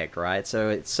impact, right? So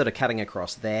it's sort of cutting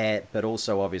across that, but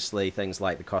also obviously things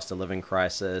like the cost of living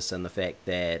crisis and the fact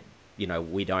that,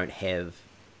 we don't have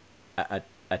a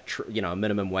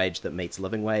minimum wage that meets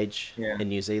living wage in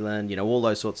New Zealand, all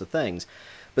those sorts of things.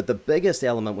 But the biggest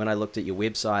element when I looked at your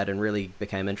website and really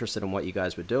became interested in what you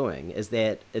guys were doing is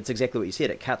that it's exactly what you said.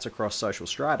 It cuts across social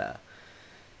strata.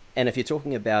 And if you're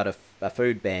talking about a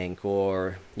food bank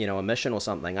or, a mission or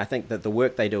something, I think that the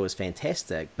work they do is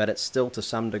fantastic, but it still to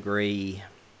some degree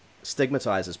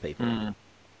stigmatizes people.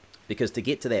 Because to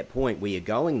get to that point where you're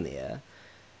going there,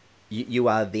 you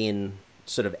are then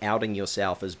sort of outing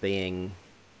yourself as being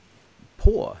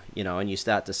poor, and you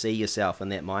start to see yourself in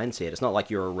that mindset. It's not like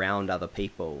you're around other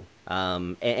people,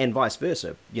 and vice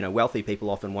versa. Wealthy people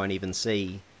often won't even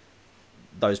see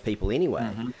those people anyway.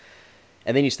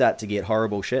 And then you start to get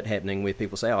horrible shit happening where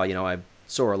people say, oh, I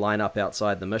saw a lineup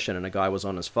outside the mission and a guy was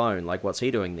on his phone. Like, what's he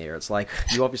doing there? It's like,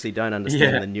 you obviously don't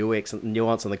understand the nuance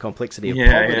and the complexity of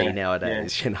poverty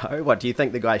nowadays. What, do you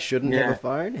think the guy shouldn't have a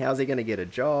phone? How's he going to get a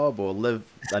job or live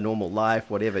a normal life,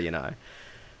 whatever,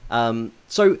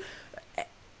 So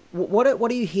what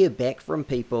do you hear back from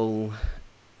people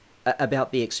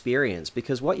about the experience?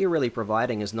 Because what you're really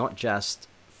providing is not just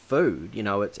food,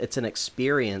 it's an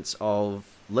experience of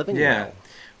living well.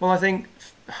 Well, I think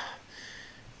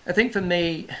for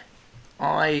me,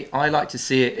 I like to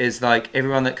see it as like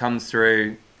everyone that comes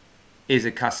through is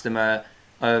a customer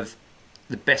of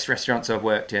the best restaurants I've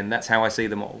worked in. That's how I see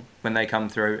them all when they come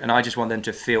through, and I just want them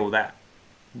to feel that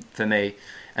for me.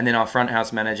 And then our front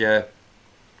house manager,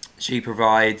 she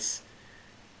provides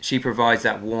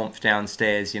that warmth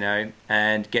downstairs,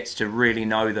 and gets to really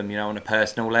know them, on a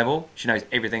personal level. She knows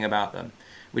everything about them,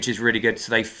 which is really good.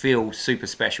 So they feel super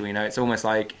special, It's almost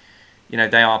like,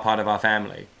 they are part of our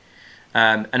family.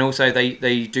 And also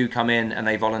they do come in and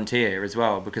they volunteer as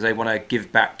well, because they want to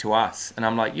give back to us. And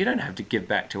I'm like, you don't have to give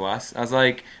back to us. I was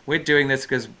like, we're doing this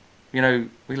because,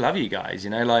 we love you guys,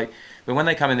 but when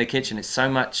they come in the kitchen, it's so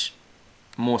much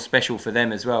more special for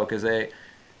them as well, because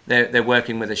they're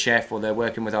working with a chef or they're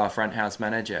working with our front house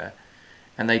manager,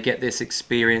 and they get this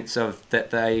experience of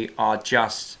that they are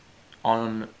just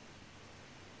on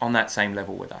that same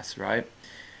level with us, right?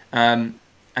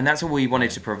 And that's what we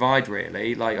wanted to provide,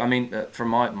 really. Like, I mean, from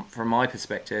my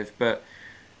perspective, but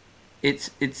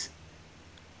it's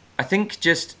I think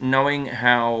just knowing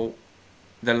how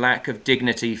the lack of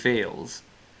dignity feels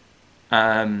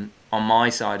on my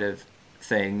side of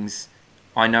things,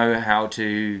 I know how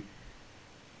to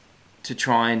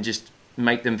try and just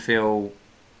make them feel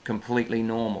completely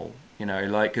normal, you know,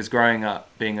 like, because growing up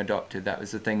being adopted, that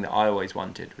was the thing that I always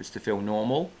wanted, was to feel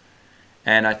normal.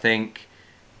 And I think,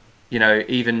 you know,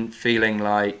 even feeling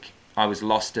like I was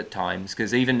lost at times,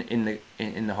 because even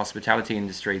in the hospitality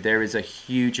industry, there is a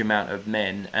huge amount of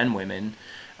men and women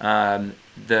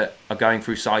that are going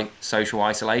through social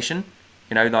isolation.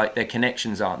 You know, like their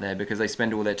connections aren't there because they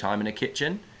spend all their time in a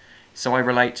kitchen. So I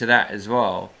relate to that as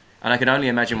well, and I can only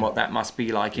imagine what that must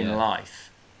be like in Yeah. life,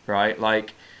 right?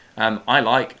 Like, I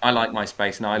like my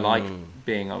space, and I like Mm.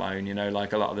 being alone. You know,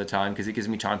 like a lot of the time, because it gives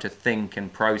me time to think and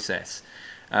process.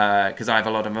 Because I have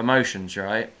a lot of emotions,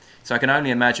 right? So I can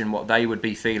only imagine what they would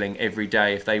be feeling every day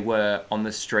if they were on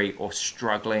the street or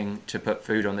struggling to put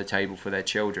food on the table for their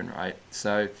children, right?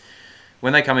 So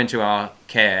when they come into our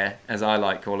care, as I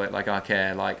like call it, like our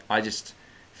care, like I just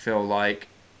feel like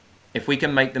if we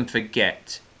can make them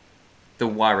forget the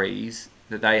worries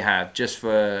that they have just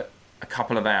for a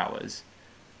couple of hours,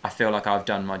 I feel like I've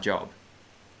done my job.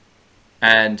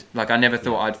 And like I never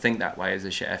thought Yeah. I'd think that way as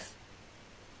a chef.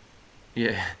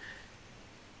 Yeah,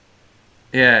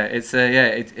 yeah,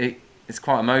 it's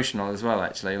quite emotional as well,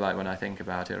 actually. Like when I think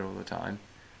about it all the time,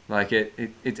 like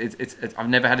I've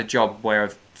never had a job where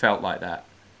I've felt like that.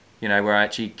 You know, where I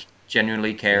actually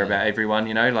genuinely care Yeah. about everyone.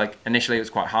 You know, like initially it was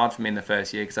quite hard for me in the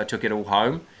first year because I took it all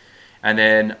home, and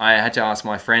then I had to ask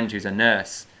my friend who's a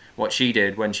nurse what she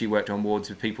did when she worked on wards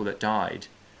with people that died.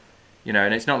 You know,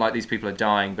 and it's not like these people are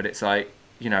dying, but it's like,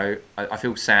 you know, I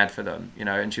feel sad for them. You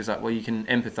know, and she was like, well, you can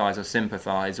empathise or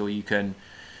sympathise, or you can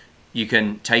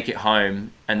take it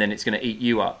home and then it's going to eat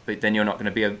you up, but then you're not going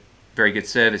to be a very good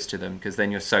service to them because then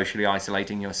you're socially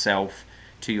isolating yourself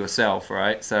to yourself,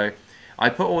 right? So I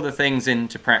put all the things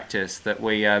into practice that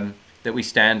we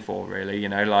stand for, really. You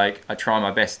know, like I try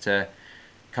my best to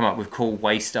come up with cool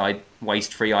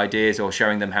waste-free ideas, or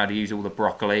showing them how to use all the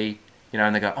broccoli. You know,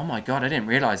 and they go, "Oh my god, I didn't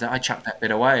realize that. I chucked that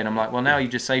bit away." And I'm like, "Well, now you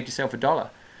just saved yourself $1."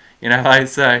 You know, like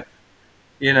so.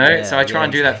 You know, so Yeah. I Yeah. try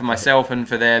and do that for Exactly. myself and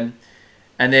for them,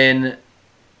 and then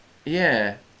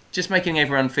yeah, just making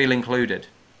everyone feel included.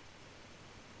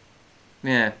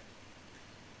 Yeah.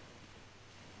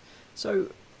 So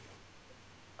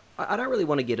I don't really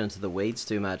want to get into the weeds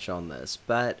too much on this,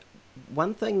 but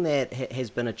one thing that has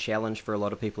been a challenge for a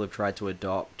lot of people who've tried to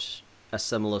adopt a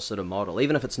similar sort of model,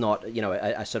 even if it's not, you know,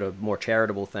 a sort of more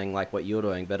charitable thing like what you're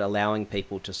doing, but allowing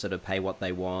people to sort of pay what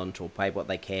they want or pay what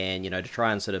they can, you know, to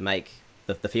try and sort of make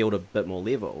the field a bit more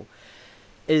level,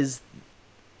 is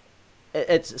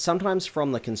it's sometimes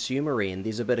from the consumer end.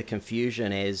 There's a bit of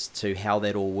confusion as to how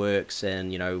that all works,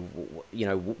 and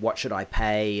what should I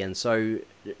pay, and so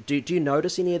do you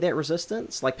notice any of that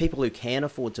resistance? Like people who can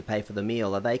afford to pay for the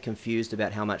meal, are they confused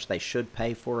about how much they should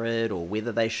pay for it, or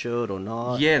whether they should or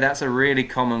not? Yeah, that's a really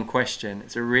common question.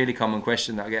 It's a really common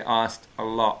question that I get asked a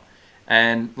lot.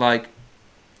 And like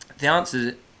the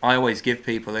answer I always give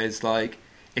people is like,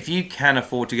 if you can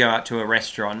afford to go out to a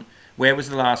restaurant, where was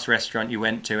the last restaurant you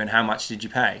went to and how much did you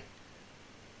pay?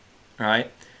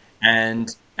 Right?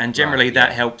 And Right. generally that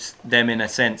Yeah. helps them in a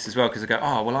sense as well, because they go,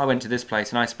 oh well, I went to this place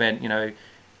and I spent,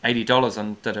 $80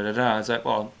 on da da da da. I was like,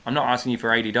 well, I'm not asking you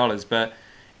for $80, but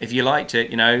if you liked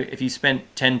it, if you spent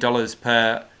 $10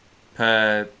 per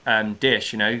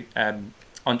dish,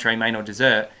 entree, main, or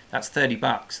dessert, that's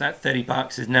 $30. That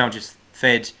 $30 is now just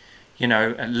fed,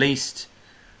 at least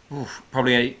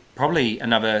probably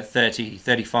another 30,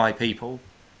 35 people.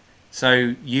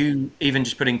 So you even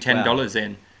just putting Wow. $10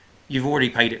 in, you've already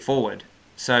paid it forward.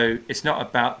 So it's not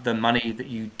about the money that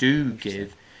you do Interesting.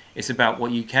 give; it's about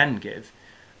what you can give.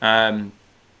 Um,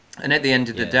 and at the end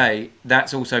of the Yeah. day,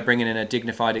 that's also bringing in a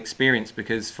dignified experience,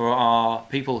 because for our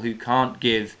people who can't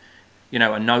give,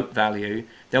 a note value,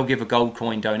 they'll give a gold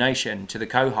coin donation to the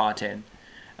cohort in.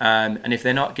 And if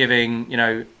they're not giving,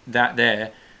 that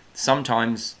there,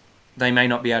 sometimes they may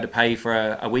not be able to pay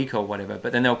for a week or whatever,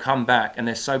 but then they'll come back and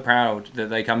they're so proud that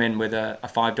they come in with a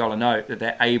 $5 note that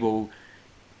they're able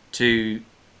to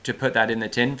put that in the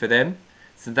tin for them.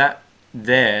 So that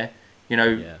there,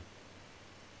 Yeah.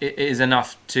 it is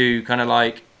enough to kind of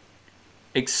like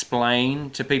explain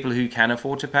to people who can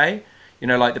afford to pay.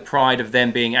 Like the pride of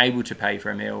them being able to pay for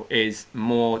a meal is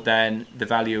more than the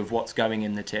value of what's going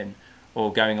in the tin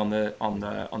or going on the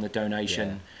Yeah.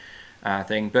 donation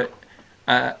thing. But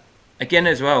uh, again,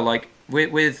 as well, like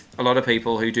with a lot of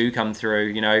people who do come through,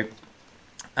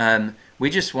 we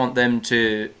just want them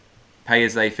to pay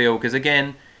as they feel, because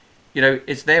again,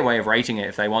 it's their way of rating it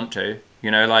if they want to.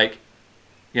 Like,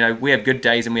 we have good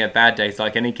days and we have bad days,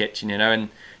 like any kitchen, and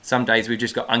some days we've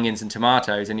just got onions and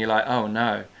tomatoes, and you're like, oh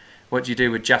no, what do you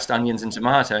do with just onions and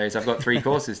tomatoes? I've got three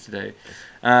courses to do.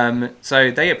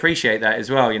 So they appreciate that as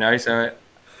well, so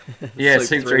Yeah, Soup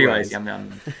soup three ways. Yum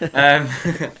yum. Um,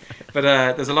 but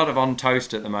there's a lot of on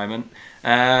toast at the moment.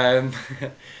 Um,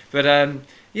 but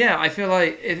yeah, I feel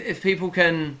like if people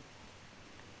can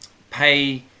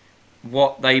pay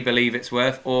what they believe it's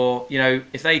worth, or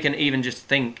if they can even just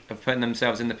think of putting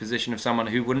themselves in the position of someone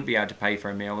who wouldn't be able to pay for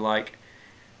a meal, like,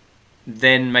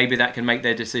 then maybe that can make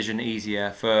their decision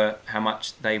easier for how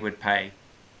much they would pay.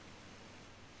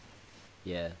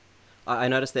 Yeah. I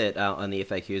noticed that on the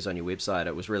FAQs on your website,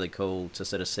 it was really cool to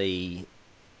sort of see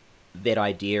that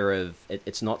idea of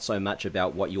it's not so much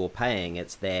about what you're paying,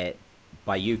 it's that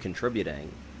by you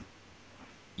contributing,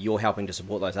 you're helping to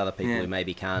support those other people Yeah. who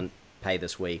maybe can't pay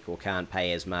this week or can't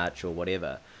pay as much or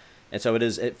whatever. And so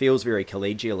it feels very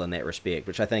collegial in that respect,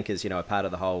 which I think is, a part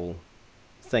of the whole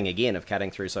thing again of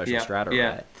cutting through social strata, Yeah.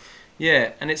 right?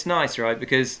 Yeah, and it's nice, right?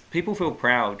 Because people feel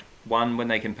proud, one, when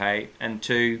they can pay, and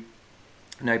two,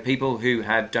 people who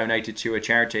have donated to a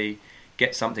charity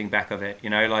get something back of it.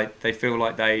 Like they feel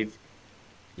like they've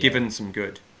given some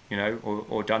good,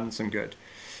 or done some good.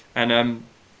 And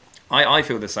I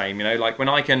feel the same, like when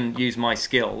I can use my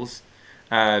skills,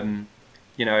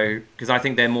 because I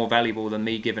think they're more valuable than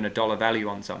me giving a dollar value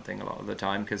on something a lot of the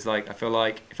time. Because like I feel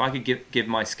like if I could give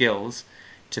my skills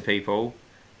to people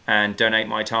and donate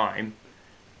my time,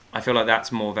 I feel like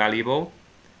that's more valuable.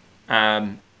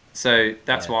 So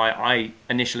that's why I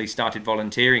initially started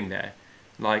volunteering there,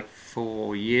 like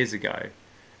 4 years ago,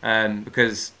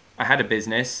 because I had a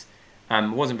business,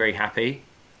 wasn't very happy.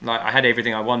 Like I had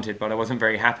everything I wanted, but I wasn't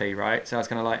very happy, right? So I was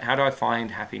kind of like, how do I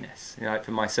find happiness,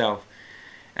 for myself?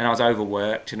 And I was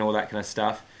overworked and all that kind of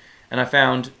stuff. And I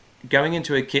found going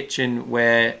into a kitchen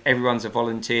where everyone's a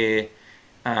volunteer,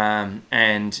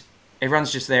 and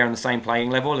everyone's just there on the same playing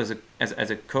level as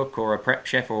a cook or a prep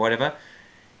chef or whatever.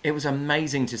 It was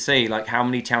amazing to see like how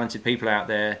many talented people out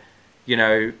there,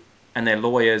 and they're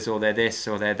lawyers or they're this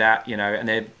or they're that,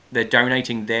 and they're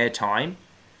donating their time,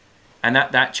 and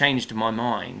that changed my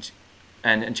mind,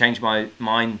 and changed my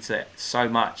mindset so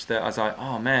much that I was like,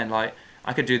 oh man, like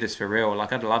I could do this for real.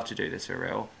 Like I'd love to do this for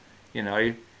real,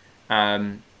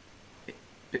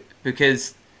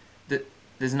 because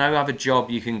there's no other job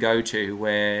you can go to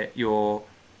where you're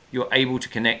able to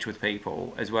connect with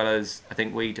people as well as I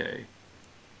think we do.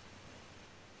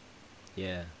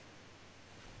 Yeah.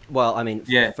 Well, I mean,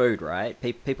 Yeah. food, right?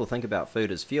 People think about food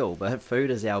as fuel, but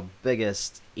food is our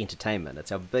biggest entertainment.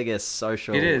 It's our biggest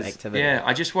social It is. activity. Yeah,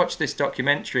 I just watched this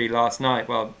documentary last night.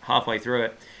 Well, halfway through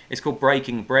it. It's called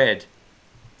Breaking Bread.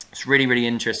 It's really, really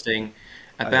interesting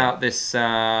about this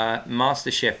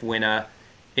MasterChef winner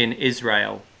in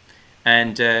Israel,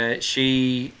 and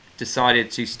she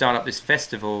decided to start up this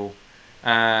festival.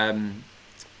 I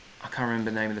can't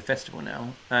remember the name of the festival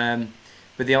now.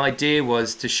 But the idea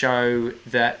was to show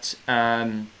that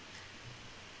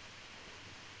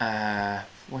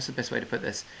what's the best way to put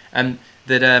this?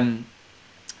 That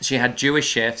she had Jewish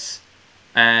chefs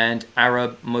and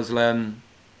Arab Muslim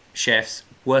chefs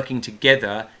working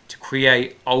together to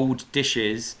create old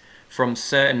dishes from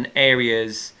certain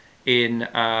areas in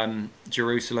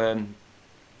Jerusalem,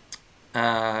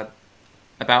 about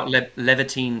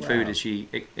Levantine food, as she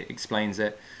explains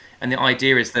it. And the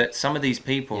idea is that some of these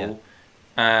people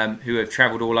who have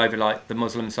travelled all over, like the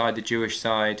Muslim side, the Jewish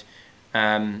side,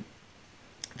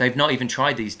 they've not even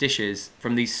tried these dishes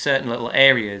from these certain little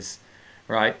areas,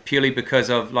 right? Purely because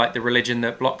of like the religion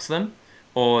that blocks them,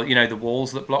 or the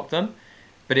walls that block them.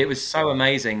 But it was so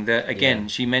amazing that again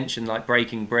she mentioned like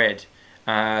breaking bread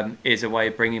is a way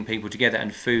of bringing people together,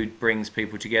 and food brings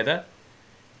people together.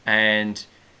 And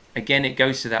again, it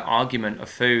goes to that argument of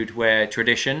food where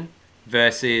tradition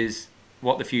versus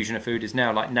what the fusion of food is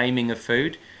now, like naming of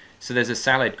food. So there's a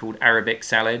salad called Arabic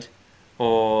salad,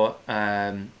 or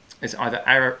it's either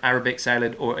Arabic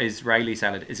salad or Israeli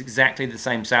salad. It's exactly the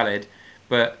same salad,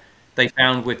 but they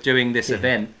found with doing this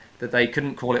event that they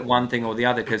couldn't call it one thing or the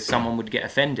other because someone would get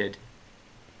offended.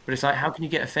 But it's like, how can you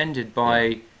get offended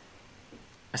by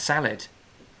a salad?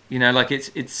 Like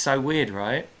it's so weird,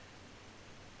 right?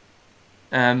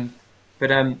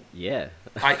 Yeah.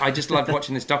 I just loved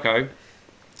watching this doco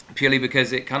purely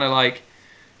because it kind of like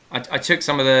I took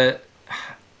some of the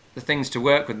things to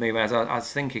work with me as I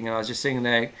was thinking, and I was just sitting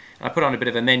there, and I put on a bit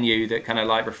of a menu that kind of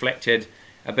like reflected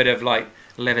a bit of like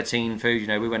Levantine food.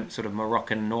 We went sort of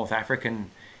Moroccan, North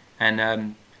African, and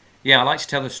I like to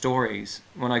tell the stories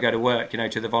when I go to work,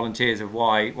 to the volunteers of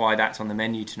why that's on the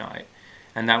menu tonight,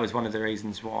 and that was one of the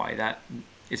reasons why that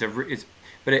is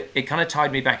but it kind of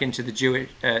tied me back into the Jewish,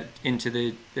 into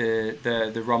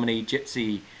the Romani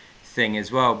Gypsy thing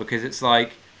as well, because it's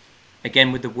like,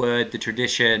 again, with the word, the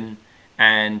tradition,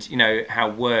 and how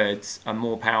words are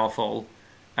more powerful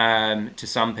to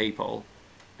some people,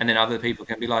 and then other people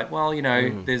can be like, well,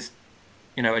 there's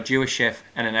a Jewish chef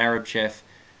and an Arab chef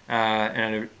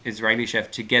and an Israeli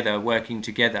chef together working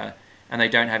together, and they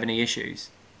don't have any issues.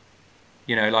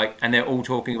 And they're all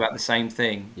talking about the same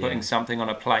thing, putting something on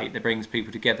a plate that brings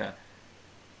people together.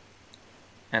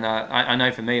 And I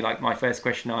know for me, like my first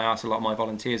question I ask a lot of my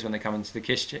volunteers when they come into the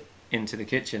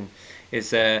kitchen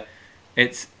is, I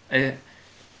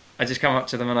just come up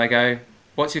to them and I go,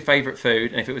 "What's your favourite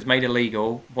food? And if it was made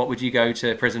illegal, what would you go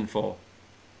to prison for?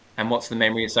 And what's the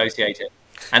memory associated?"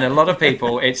 And a lot of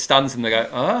people, it stuns them. They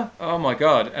go, "Oh my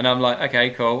God!" And I'm like,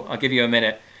 "Okay, cool. I'll give you a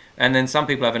minute." And then some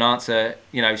people have an answer,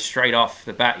 straight off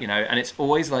the bat, and it's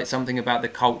always like something about the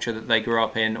culture that they grew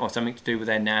up in, or something to do with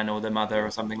their nan or their mother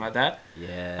or something like that.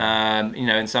 Yeah.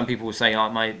 And some people will say,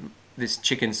 "Oh, this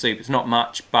chicken soup, it's not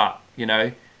much, but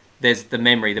there's the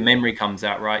memory. The memory comes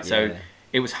out, right?" So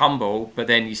it was humble, but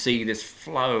then you see this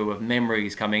flow of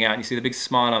memories coming out, and you see the big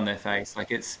smile on their face.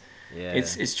 Like it's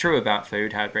true about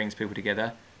food, how it brings people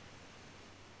together.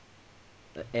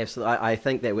 Absolutely. I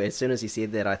think that as soon as you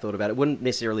said that, I thought about it. It wouldn't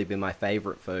necessarily be my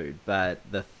favourite food, but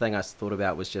the thing I thought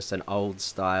about was just an old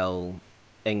style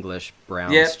English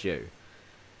brown stew.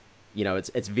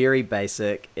 It's very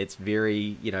basic. It's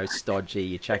very, stodgy.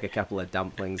 You chuck a couple of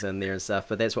dumplings in there and stuff,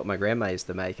 but that's what my grandma used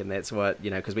to make, and that's what,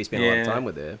 because we spent a lot of time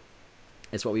with her.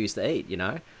 It's what we used to eat,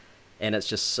 and it's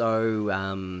just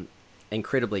so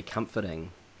incredibly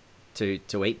comforting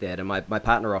to eat that. And my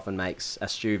partner often makes a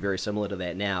stew very similar to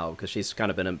that now, because she's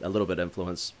kind of been a little bit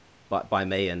influenced by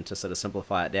me, and to sort of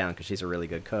simplify it down, because she's a really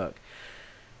good cook.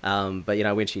 But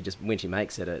when she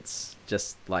makes it, it's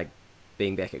just like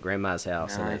being back at grandma's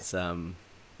house. Nice. And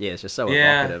it's just so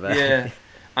evocative. Yeah.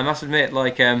 I must admit,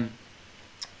 like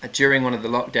during one of the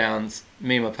lockdowns,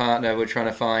 me and my partner were trying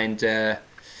to find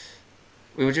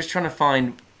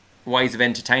ways of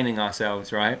entertaining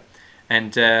ourselves, right?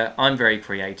 And I'm very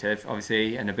creative,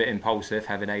 obviously, and a bit impulsive,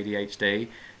 having ADHD.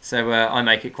 So I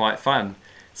make it quite fun.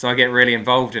 So I get really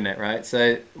involved in it, right?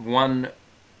 So one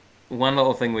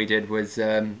little thing we did was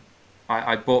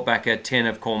I bought back a tin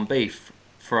of corned beef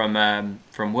from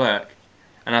work.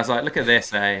 And I was like, "Look at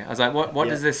this, eh?" I was like, what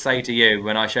does this say to you?"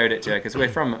 When I showed it to her, because we're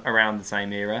from around the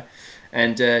same era.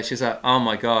 And she's like, "Oh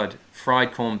my God,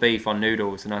 fried corned beef on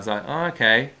noodles." And I was like, "Oh,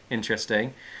 okay,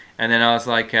 interesting." And then I was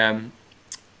like,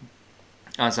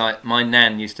 my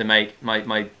nan used to make,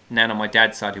 my nan on my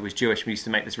dad's side, who was Jewish, we used to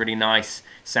make this really nice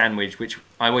sandwich, which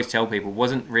I always tell people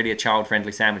wasn't really a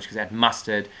child-friendly sandwich, because it had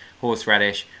mustard,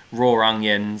 horseradish, raw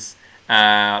onions,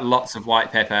 lots of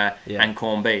white pepper, and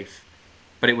corned beef.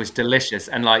 But it was delicious,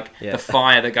 and the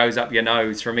fire that goes up your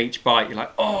nose from each bite, you're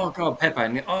like, "Oh God, pepper,"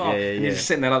 and and you're just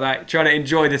sitting there like that, trying to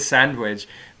enjoy this sandwich.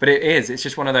 But it's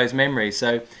just one of those memories.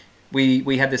 So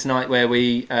we had this night where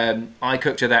I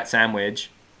cooked her that sandwich.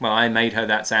 Well, I made her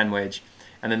that sandwich,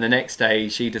 and then the next day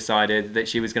she decided that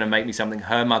she was going to make me something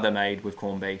her mother made with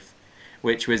corned beef,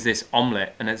 which was this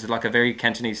omelette, and it's like a very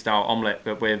Cantonese style omelette,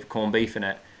 but with corned beef in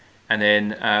it. And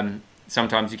then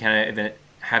sometimes you can even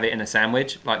have it in a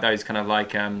sandwich, like those kind of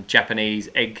like Japanese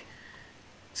egg.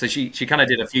 So she kind of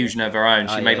did a fusion of her own.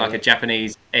 She made a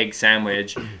Japanese egg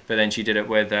sandwich, but then she did it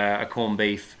with a corned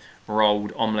beef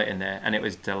rolled omelette in there, and it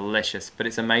was delicious. But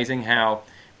it's amazing how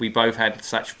we both had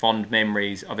such fond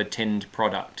memories of a tinned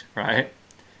product, right?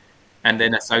 And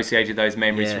then associated those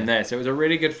memories from there. So it was a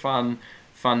really good fun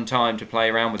time to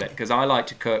play around with it, because I like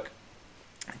to cook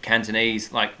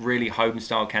Cantonese, like really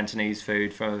home-style Cantonese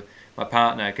food for my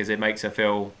partner, because it makes her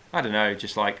feel, I don't know,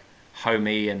 just like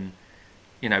homey and,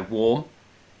 warm.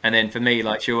 And then for me,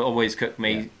 like she'll always cook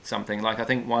me something. Like I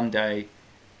think one day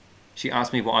she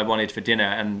asked me what I wanted for dinner,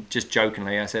 and just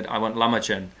jokingly I said, "I want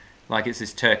lahmacun." Like it's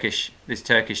this Turkish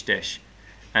dish,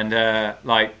 and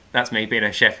that's me being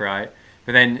a chef, right?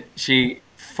 But then she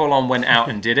full on went out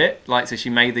and did it. So she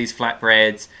made these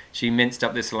flatbreads, she minced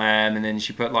up this lamb, and then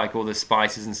she put all the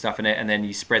spices and stuff in it, and then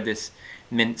you spread this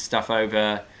minced stuff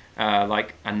over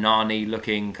like a nani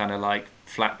looking kind of like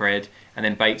flatbread, and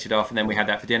then baked it off, and then we had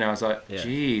that for dinner. I was like,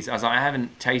 "Geez," I was like, "I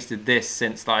haven't tasted this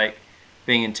since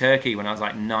being in Turkey when I was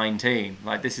 19.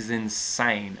 This is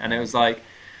insane." And it was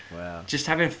wow. Just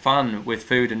having fun with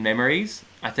food and memories,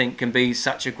 I think, can be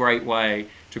such a great way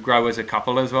to grow as a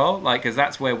couple as well. Because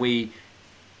that's where we're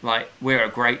a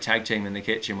great tag team in the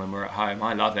kitchen when we're at home.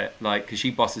 I love it. Because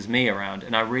she bosses me around,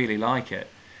 and I really like it.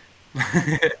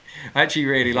 I actually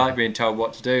really like being told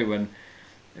what to do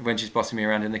when she's bossing me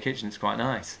around in the kitchen. It's quite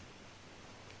nice.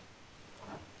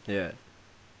 Yeah.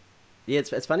 Yeah,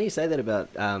 it's funny you say that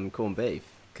about corned beef,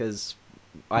 because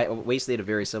we used to eat a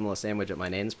very similar sandwich at my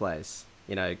nan's place.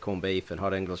 Corned beef and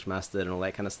hot English mustard and all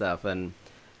that kind of stuff. And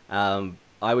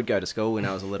I would go to school when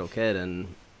I was a little kid, and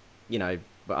you know,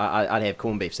 I'd have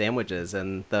corned beef sandwiches,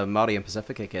 and the Māori and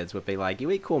Pacifica kids would be like,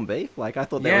 "You eat corned beef?" Like I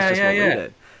thought that was just what we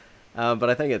did. But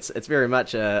I think it's very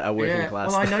much a working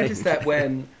class. Well, thing. I noticed that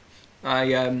when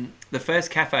the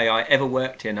first cafe I ever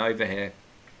worked in over here,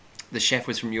 the chef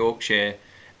was from Yorkshire,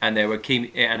 and there were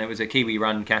and it was a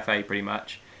Kiwi-run cafe pretty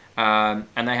much. And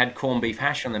they had corned beef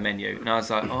hash on the menu, and I was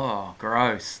like, "Oh,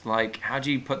 gross! Like, how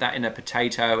do you put that in a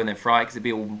potato and then fry it? Because it'd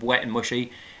be all wet and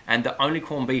mushy." And the only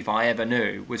corned beef I ever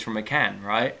knew was from a can,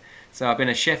 right? So I've been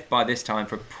a chef by this time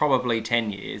for probably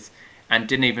 10 years, and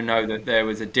didn't even know that there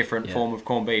was a different form of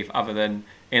corned beef other than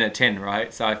in a tin,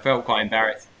 right? So I felt quite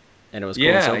embarrassed. And it was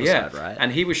corn silverside, right?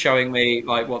 And he was showing me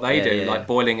like what they do, yeah. like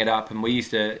boiling it up, and we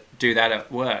used to do that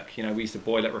at work. You know, we used to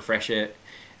boil it, refresh it,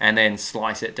 and then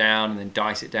slice it down, and then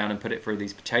dice it down, and put it through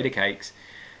these potato cakes.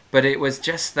 But it was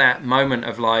just that moment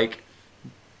of like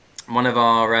one of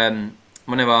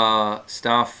our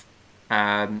staff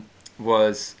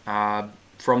was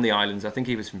from the islands. I think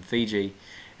he was from Fiji,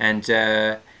 and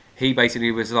he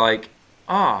basically was like,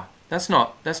 that's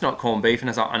not corned beef. And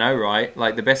I was like, I know, right?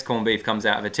 Like the best corned beef comes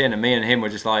out of a tin. And me and him were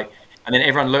just like, and then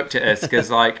everyone looked at us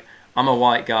because like I'm a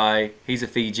white guy, he's a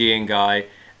Fijian guy,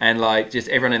 and like just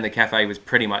everyone in the cafe was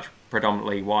pretty much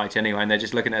predominantly white anyway. And they're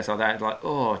just looking at us like that, like,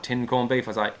 oh, tin corned beef.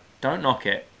 I was like, don't knock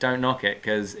it,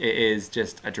 because it is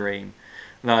just a dream.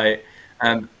 Like,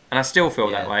 and I still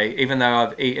feel that way, even though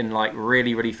I've eaten like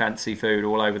really, really fancy food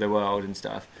all over the world and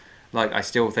stuff. Like, I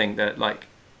still think that like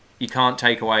you can't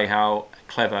take away how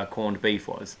clever corned beef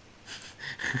was.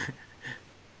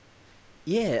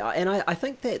 Yeah, and I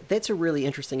think that's a really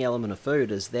interesting element of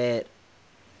food is that,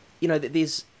 you know, that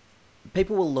there's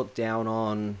people will look down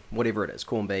on whatever it is,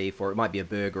 corned beef, or it might be a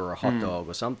burger or a hot dog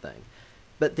or something,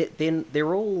 but then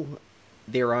they're all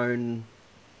their own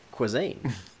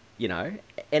cuisine, you know.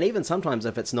 And even sometimes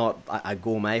if it's not a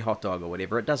gourmet hot dog or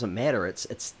whatever, it doesn't matter. It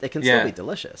can still be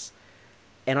delicious.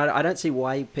 And I don't see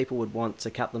why people would want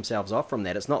to cut themselves off from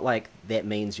that. It's not like that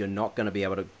means you're not going to be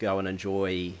able to go and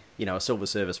enjoy, you know, a silver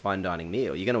service fine dining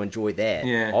meal. You're going to enjoy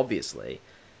that, obviously.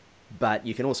 But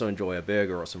you can also enjoy a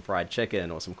burger or some fried chicken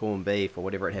or some corned beef or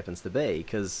whatever it happens to be.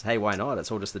 Because, hey, why not?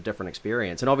 It's all just a different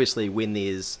experience. And obviously when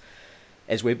there's,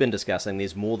 as we've been discussing,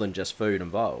 there's more than just food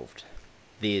involved.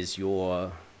 There's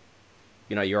your,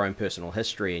 you know, your own personal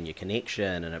history and your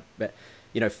connection and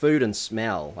you know, food and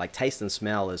smell, like taste and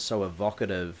smell is so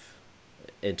evocative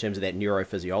in terms of that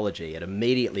neurophysiology. It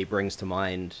immediately brings to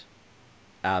mind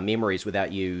memories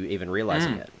without you even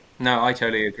realizing it. No, I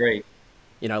totally agree.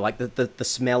 You know, like the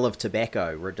smell of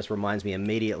tobacco, where it just reminds me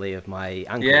immediately of my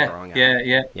uncle growing up.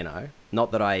 Yeah. You know,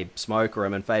 not that I smoke or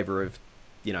am in favor of,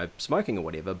 you know, smoking or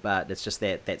whatever, but it's just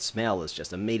that smell is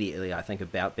just immediately, I think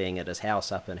about being at his house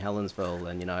up in Helensville,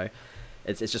 and, you know,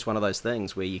 it's just one of those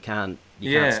things where you can't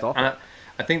stop it.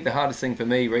 I think the hardest thing for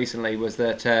me recently was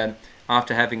that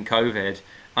after having COVID,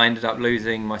 I ended up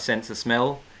losing my sense of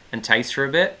smell and taste for a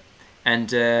bit.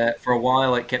 And for a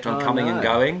while, it kept on coming and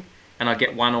going, and I'd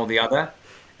get one or the other.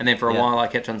 And then for a while, I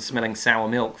kept on smelling sour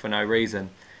milk for no reason.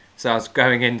 So I was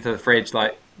going into the fridge,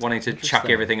 like, wanting to chuck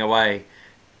everything away.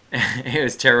 It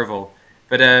was terrible.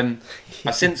 But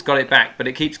I've since got it back, but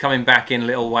it keeps coming back in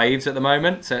little waves at the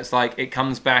moment. So it's like it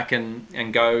comes back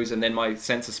and goes, and then my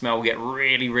sense of smell will get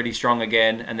really, really strong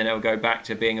again, and then it'll go back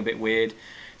to being a bit weird.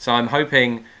 So I'm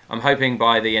hoping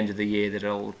by the end of the year that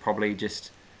it'll probably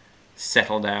just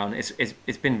settle down.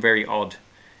 It's been very odd.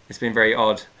 It's been very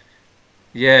odd.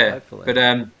 Yeah. Hopefully.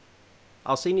 But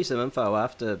I'll send you some info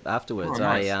afterwards. Oh,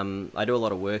 nice. I do a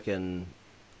lot of work in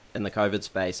the COVID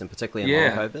space, and particularly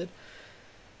in long COVID.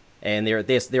 And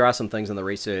there are some things in the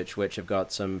research which have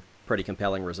got some pretty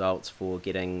compelling results for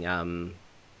getting,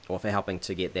 or for helping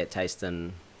to get that taste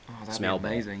and smell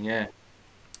back. Amazing, yeah.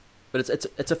 But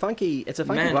it's a funky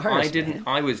Man, virus.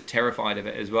 I was terrified of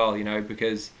it as well, you know,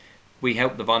 because we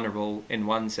help the vulnerable in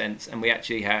one sense, and we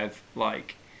actually have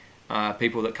like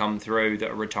people that come through that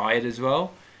are retired as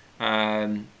well. You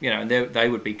know, and they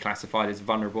would be classified as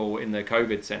vulnerable in the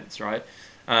COVID sense, right?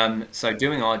 So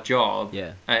doing our job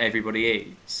at Everybody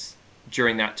Eats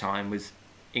during that time was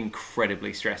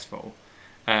incredibly stressful.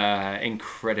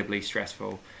 Incredibly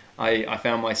stressful. I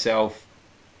found myself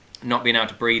not being able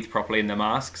to breathe properly in the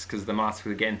masks because the masks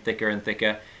were getting thicker and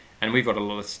thicker, and we've got a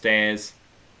lot of stairs,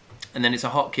 and then it's a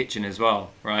hot kitchen as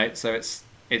well, right? So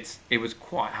it was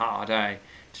quite hard,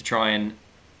 to try and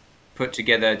put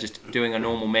together just doing a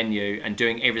normal menu and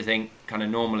doing everything kind of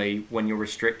normally when you're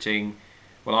restricting.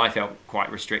 Well, I felt quite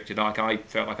restricted. Like I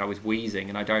felt like I was wheezing,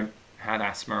 and I don't have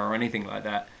asthma or anything like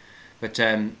that. But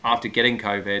after getting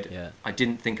COVID, I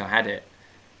didn't think I had it.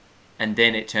 and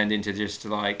then it turned into just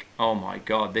like, oh my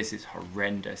god, this is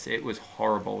horrendous. It was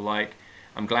horrible. Like,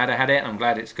 I'm glad I had it. I'm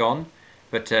glad it's gone.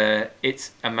 But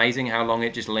it's amazing how long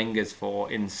it just lingers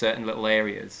for in certain little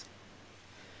areas.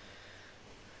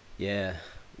 Yeah,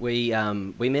 we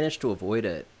managed to avoid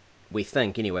it. We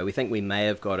think anyway. We think we may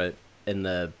have got it in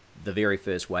the very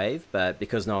first wave, but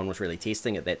because no one was really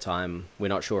testing at that time, we're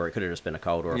not sure. It could have just been a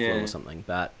cold or a flu or something.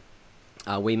 But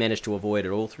we managed to avoid it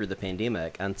all through the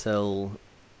pandemic until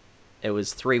it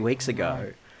was 3 weeks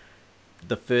ago.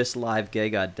 The first live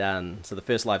gig I'd done, so the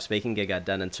first live speaking gig I'd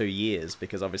done in 2 years,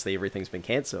 because obviously everything's been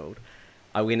cancelled.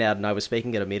 I went out and I was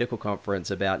speaking at a medical conference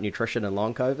about nutrition and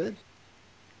long COVID,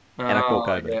 and I caught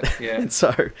COVID. Yeah. And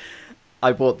so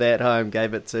I brought that home,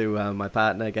 gave it to my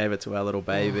partner, gave it to our little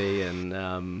baby, and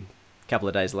a couple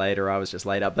of days later I was just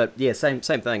laid up. But yeah, same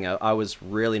thing. I was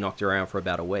really knocked around for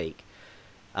about a week.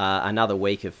 Another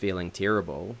week of feeling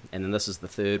terrible, and then this is the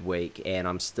third week, and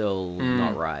I'm still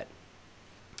not right.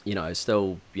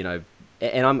 Still,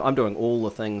 and I'm doing all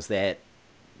the things that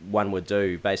one would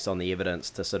do based on the evidence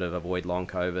to sort of avoid long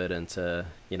COVID and to,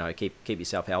 keep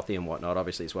yourself healthy and whatnot.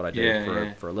 Obviously, it's what I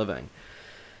do for a living.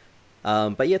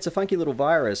 But yeah, it's a funky little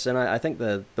virus, and I think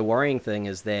the worrying thing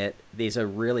is that there's a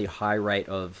really high rate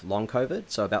of long COVID.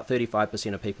 So about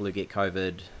 35% of people who get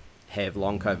COVID have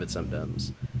long COVID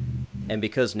symptoms. And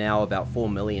because now about 4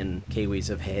 million Kiwis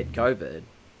have had COVID,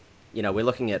 we're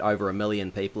looking at over 1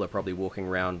 million people are probably walking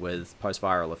around with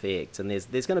post-viral effects, and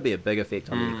there's going to be a big effect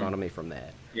on the economy from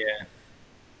that. Yeah.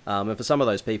 And for some of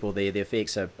those people, the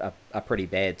effects are pretty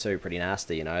bad too, pretty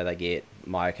nasty. They get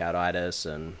myocarditis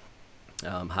and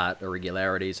heart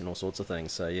irregularities and all sorts of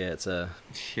things. So yeah, it's a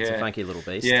funky little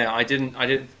beast. Yeah, I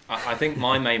think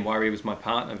my main worry was my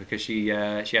partner, because she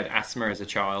had asthma as a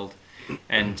child,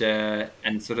 and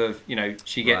sort of,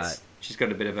 she gets. Right. She's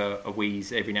got a bit of a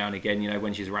wheeze every now and again,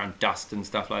 when she's around dust and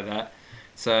stuff like that.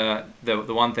 So the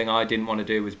one thing I didn't want to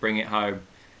do was bring it home,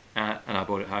 and I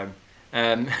brought it home.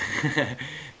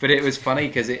 But it was funny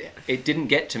because it didn't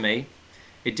get to me.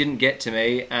 It didn't get to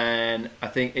me, and I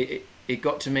think it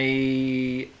got to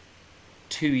me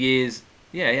 2 years.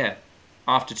 Yeah,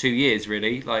 after 2 years,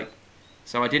 really.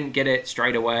 So I didn't get it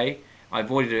straight away. I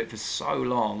avoided it for so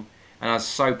long. And I was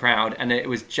so proud. And it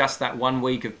was just that 1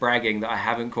 week of bragging that I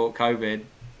haven't caught COVID.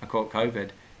 I caught COVID.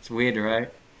 It's weird, right?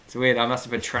 It's weird. I must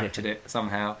have attracted it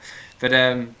somehow. But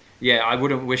I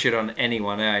wouldn't wish it on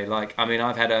anyone,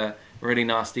 I've had a really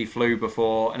nasty flu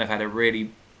before, and I've had a really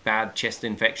bad chest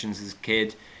infections as a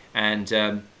kid.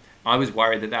 And I was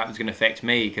worried that was going to affect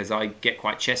me, because I get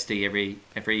quite chesty every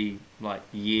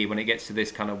year when it gets to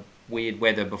this kind of weird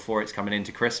weather before it's coming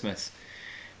into Christmas,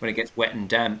 when it gets wet and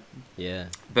damp. Yeah.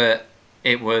 But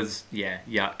it was,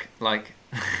 yuck.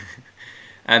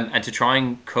 And to try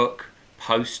and cook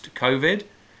post-COVID,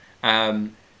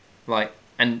 having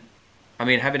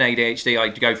ADHD, I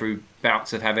go through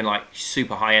bouts of having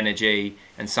super high energy,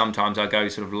 and sometimes I go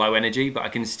sort of low energy, but I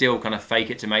can still kind of fake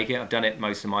it to make it. I've done it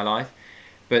most of my life.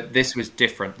 But this was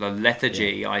different. The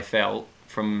lethargy I felt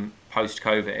from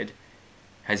post-COVID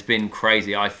has been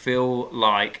crazy. I feel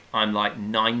like I'm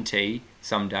 90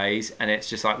 some days, and it's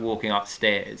just like walking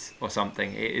upstairs or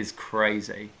something. It is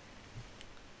crazy.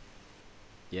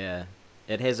 Yeah,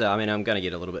 it has I'm going to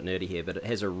get a little bit nerdy here, but it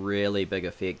has a really big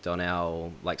effect on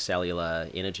our cellular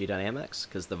energy dynamics,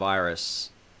 because the virus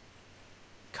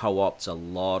co-opts a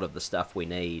lot of the stuff we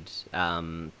need.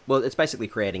 It's basically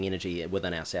creating energy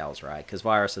within our cells, right? Because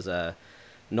viruses are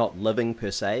not living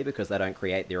per se, because they don't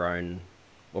create their own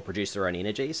or produce their own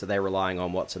energy, so they're relying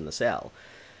on what's in the cell.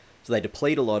 So they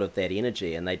deplete a lot of that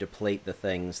energy, and they deplete the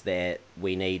things that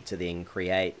we need to then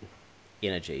create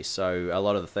energy. So a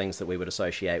lot of the things that we would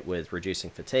associate with reducing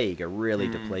fatigue are really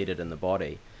depleted in the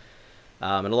body.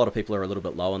 And a lot of people are a little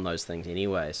bit low on those things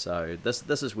anyway. So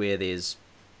this is where there's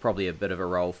probably a bit of a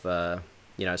role for,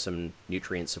 some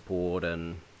nutrient support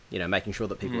and, making sure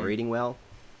that people are eating well,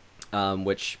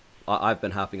 which I've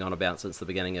been harping on about since the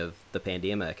beginning of the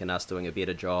pandemic, and us doing a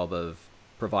better job of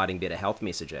providing better health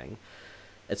messaging.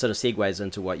 It sort of segues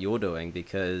into what you're doing,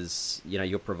 because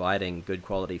you're providing good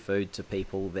quality food to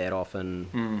people that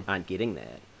often aren't getting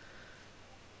that.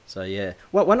 So yeah.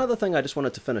 Well, one other thing I just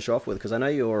wanted to finish off with, because I know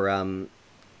you're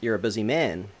a busy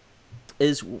man,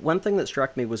 is one thing that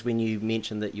struck me was when you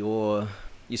mentioned that you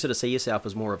sort of see yourself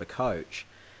as more of a coach,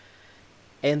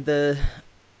 and the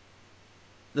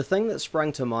thing that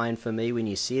sprung to mind for me when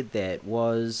you said that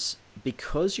was,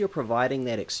 because you're providing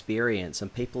that experience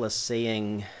and people are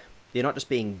seeing. They're not just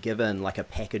being given a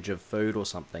package of food or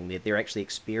something. They're actually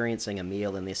experiencing a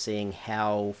meal, and they're seeing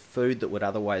how food that would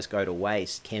otherwise go to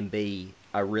waste can be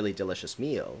a really delicious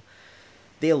meal.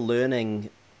 They're learning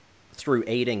through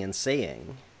eating and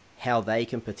seeing how they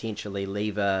can potentially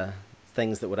lever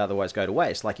things that would otherwise go to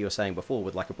waste, like you were saying before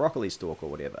with like a broccoli stalk or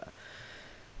whatever.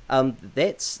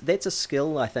 That's a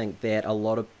skill I think that a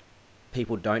lot of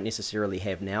people don't necessarily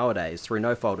have nowadays through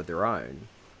no fault of their own.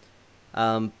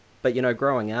 But you know,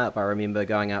 growing up, I remember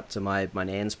going up to my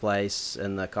nan's place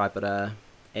in the Kaipara,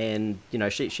 and you know,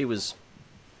 she was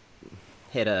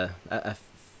had a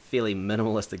fairly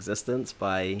minimalist existence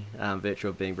by virtue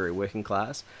of being very working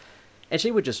class, and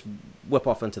she would just whip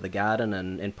off into the garden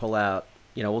and pull out,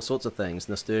 you know, all sorts of things,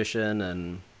 nasturtium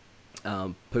and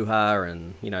puha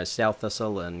and, you know, sow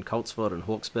thistle and coltsfoot and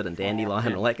hawksbit and dandelion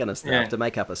and all that kind of stuff to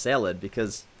make up a salad,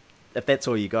 because if that's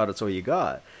all you got, it's all you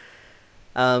got.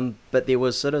 But there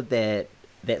was sort of that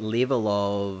level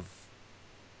of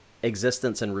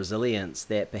existence and resilience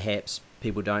that perhaps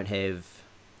people don't have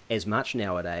as much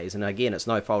nowadays. And again, it's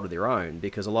no fault of their own,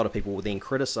 because a lot of people will then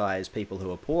criticize people who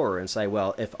are poorer and say,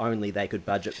 well, if only they could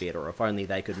budget better, or if only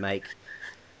they could make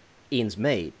ends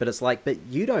meet. But it's like, but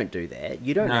you don't do that.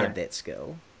 You don't have that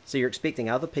skill. So you're expecting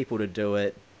other people to do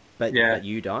it, but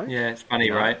you don't. Yeah, it's funny,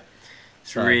 right?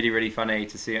 It's really, really funny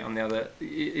to see it on the other.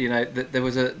 You know, there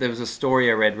was a story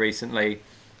I read recently.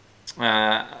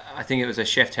 I think it was a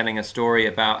chef telling a story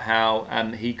about how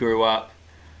he grew up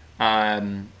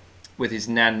with his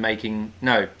nan making.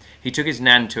 No, he took his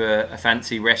nan to a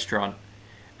fancy restaurant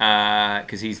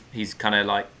because he's kind of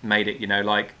like made it. You know,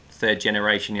 like third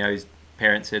generation. You know, his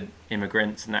parents are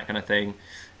immigrants and that kind of thing,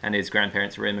 and his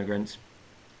grandparents were immigrants.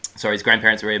 Sorry, his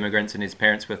grandparents were immigrants and his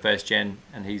parents were first gen,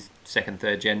 and he's second,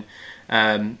 third gen.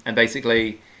 And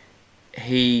basically,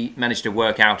 he managed to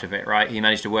work out of it, right? He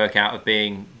managed to work out of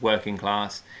being working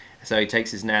class. So he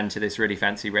takes his nan to this really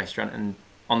fancy restaurant, and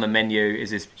on the menu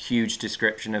is this huge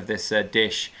description of this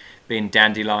dish being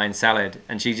dandelion salad.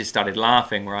 And she just started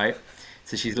laughing, right?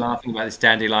 So she's laughing about this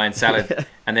dandelion salad.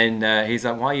 And then he's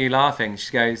like, why are you laughing?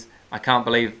 She goes, I can't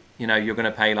believe, you know, you're going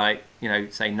to pay like, you know,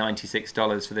 say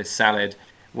 $96 for this salad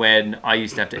when I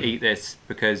used to have to eat this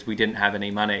because we didn't have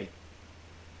any money.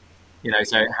 You know,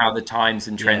 so how the times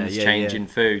and trends change in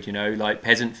food, you know, like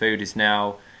peasant food is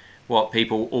now what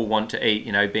people all want to eat,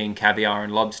 you know, being caviar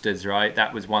and lobsters, right?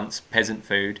 That was once peasant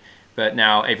food, but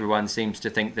now everyone seems to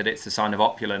think that it's a sign of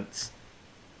opulence.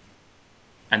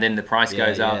 And then the price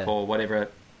goes up or whatever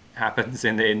happens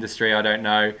in the industry, I don't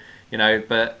know, you know,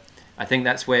 but I think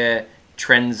that's where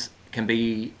trends can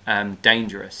be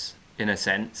dangerous in a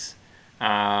sense.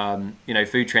 You know,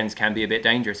 food trends can be a bit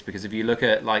dangerous because if you look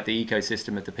at like the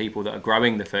ecosystem of the people that are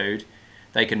growing the food,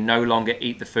 they can no longer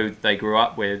eat the food that they grew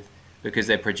up with because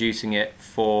they're producing it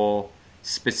for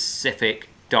specific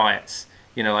diets.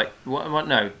 You know, like what?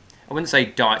 No, I wouldn't say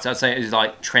diets. I'd say it was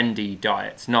like trendy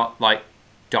diets, not like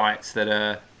diets that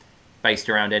are based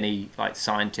around any like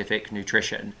scientific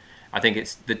nutrition. I think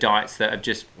it's the diets that have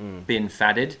just been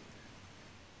fadded.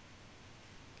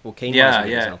 Well, quinoa is an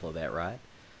example of that, right?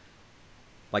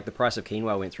 Like the price of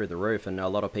quinoa went through the roof, and a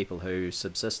lot of people who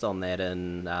subsist on that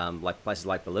in like places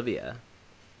like Bolivia,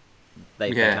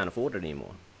 they can't afford it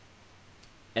anymore.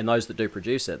 And those that do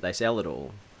produce it, they sell it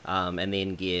all, and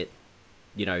then get,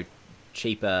 you know,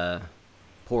 cheaper,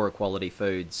 poorer quality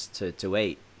foods to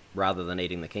eat rather than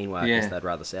eating the quinoa because they'd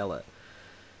rather sell it.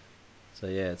 So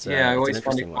it's I always an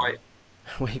interesting one.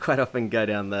 We quite often go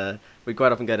down to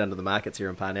the markets here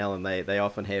in Parnell, and they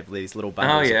often have these little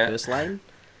bundles of purslane.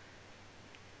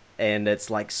 And it's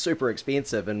like super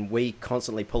expensive, and we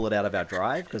constantly pull it out of our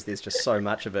drive because there's just so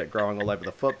much of it growing all over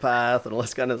the footpath and all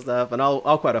this kind of stuff. And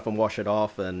I'll quite often wash it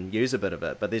off and use a bit of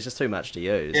it, but there's just too much to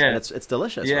use. And it's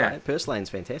delicious, right? Purslane's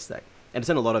fantastic, and it's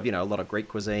in a lot of Greek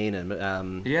cuisine and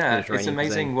Mediterranean it's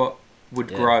amazing cuisine. What would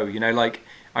grow. You know, like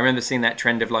I remember seeing that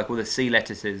trend of like all the sea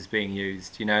lettuces being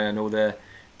used, you know, and all the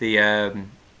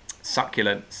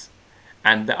succulents,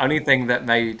 and the only thing that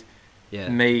made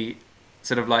me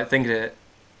sort of like think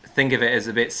of it as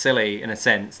a bit silly in a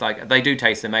sense. Like they do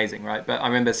taste amazing, right? But I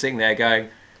remember sitting there going,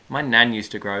 my nan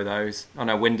used to grow those on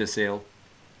a windowsill,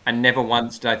 and never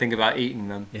once did I think about eating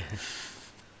them. Yeah.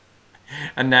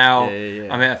 And now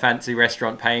I'm at a fancy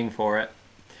restaurant paying for it.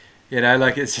 You know,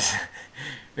 like it's just,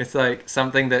 it's like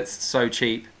something that's so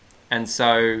cheap and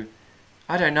so,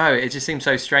 I don't know. It just seems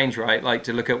so strange, right? Like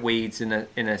to look at weeds in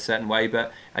a certain way.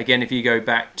 But again, if you go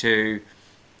back to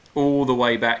all the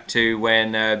way back to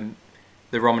when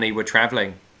the Romani were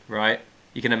traveling, right?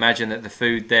 You can imagine that the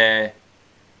food there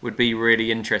would be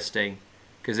really interesting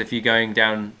because if you're going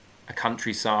down a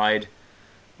countryside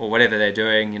or whatever they're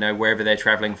doing, you know, wherever they're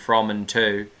traveling from and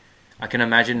to, I can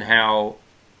imagine how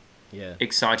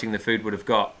exciting the food would have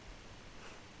got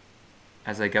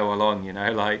as they go along, you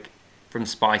know, like from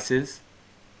spices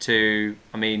to,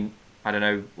 I mean, I don't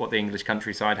know what the English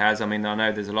countryside has. I mean, I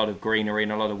know there's a lot of greenery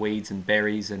and a lot of weeds and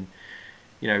berries and,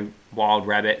 wild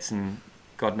rabbits and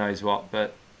God knows what.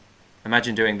 But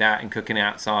imagine doing that and cooking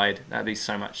outside. That'd be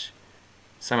so much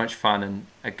fun and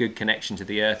a good connection to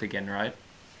the earth again, right?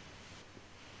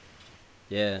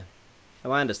 Yeah.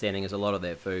 My understanding is a lot of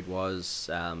that food was,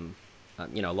 a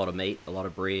lot of meat, a lot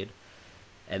of bread,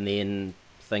 and then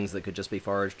things that could just be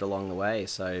foraged along the way.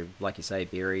 So, like you say,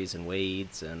 berries and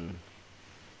weeds and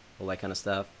all that kind of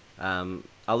stuff.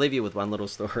 I'll leave you with one little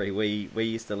story. We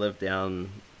used to live down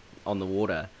on the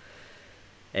water,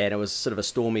 and it was sort of a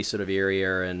stormy sort of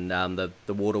area, and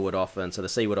the water would often, so the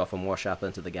sea would often wash up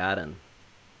into the garden.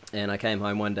 And I came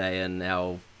home one day, and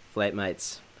our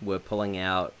flatmates were pulling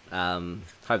out.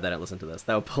 Hope they don't listen to this.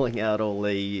 They were pulling out all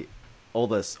these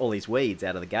weeds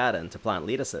out of the garden to plant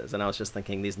lettuces, and I was just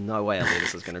thinking, there's no way a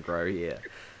lettuce is going to grow here.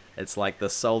 It's like the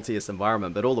saltiest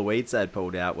environment, but all the weeds they'd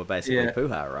pulled out were basically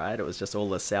puha, right? It was just all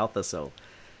the sow thistle.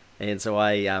 And so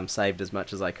I saved as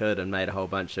much as I could and made a whole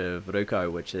bunch of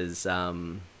ruko, which is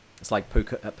it's like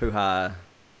puha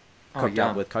cooked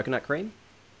up with coconut cream.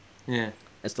 Yeah,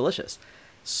 it's delicious.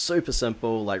 Super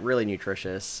simple, like really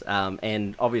nutritious,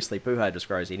 and obviously puha just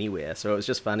grows anywhere. So it was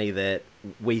just funny that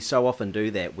we so often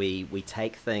do that. We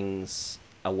take things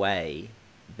away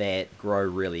that grow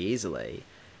really easily,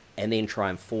 and then try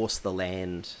and force the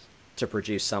land to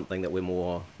produce something that we're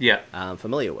more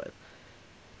familiar with.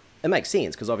 It makes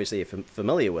sense because obviously if you're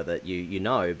familiar with it, you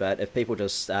know. But if people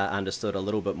just understood a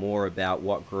little bit more about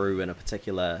what grew in a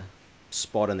particular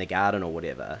spot in the garden or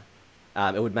whatever,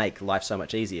 it would make life so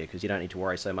much easier because you don't need to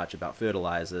worry so much about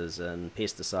fertilizers and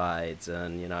pesticides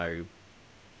and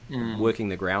working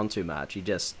the ground too much. You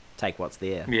just take what's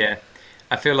there. Yeah.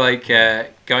 I feel like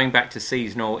going back to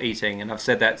seasonal eating, and I've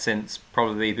said that since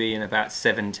probably being about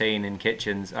 17 in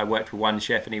kitchens. I worked with one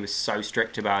chef and he was so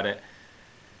strict about it.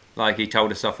 Like he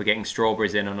told us off for getting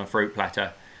strawberries in on a fruit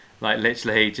platter. Like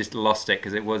literally he just lost it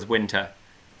because it was winter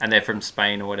and they're from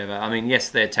Spain or whatever. I mean, yes,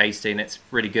 they're tasty and it's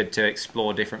really good to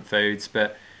explore different foods,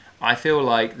 but I feel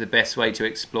like the best way to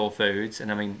explore foods,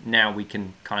 and I mean, now we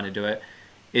can kind of do it,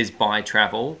 is by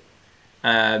travel,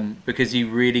 because you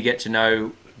really get to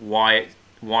know why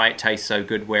it tastes so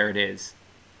good where it is,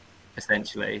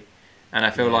 essentially. And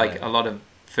I feel like a lot of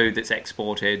food that's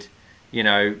exported,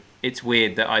 it's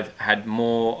weird that I've had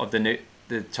more of the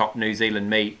top New Zealand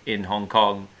meat in Hong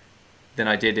Kong than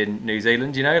I did in New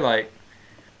Zealand,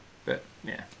 but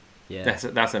yeah.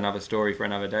 That's another story for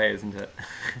another day, isn't it?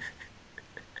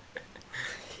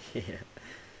 Yeah.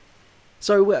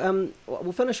 So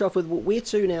we'll finish off with where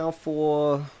to now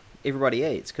for Everybody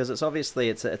Eats, because it's obviously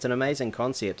it's an amazing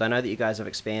concept. I know that you guys have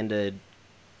expanded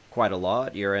quite a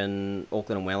lot. You're in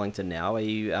Auckland and Wellington now. Are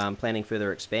you planning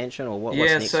further expansion, or what's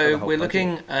next for the whole we're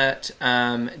project? looking at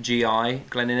GI,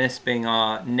 Glen Innes, being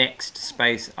our next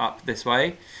space up this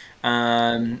way.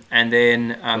 And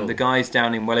then Cool. the guys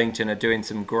down in Wellington are doing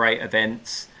some great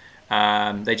events.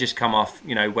 They just come off,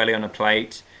 Welly on a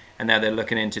plate, and now they're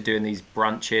looking into doing these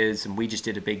brunches. And we just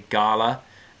did a big gala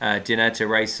dinner to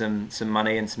raise some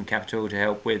money and some capital to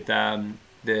help with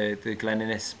the Glen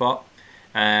Innes spot.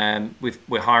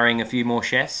 We're hiring a few more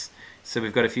chefs, so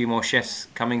we've got a few more chefs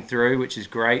coming through, which is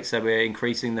great. So we're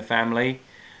increasing the family.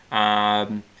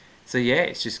 So yeah,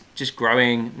 it's just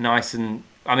growing nice. And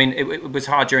I mean, it was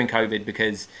hard during COVID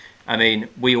because I mean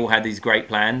we all had these great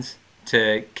plans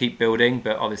to keep building,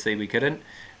 but obviously we couldn't.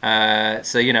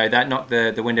 So that knocked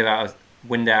the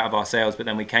wind out of our sails. But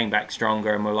then we came back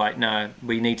stronger, and we're like, no,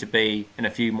 we need to be in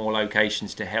a few more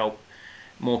locations to help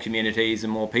more communities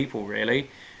and more people, really.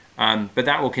 But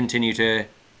that will continue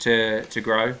to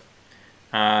grow,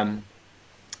 and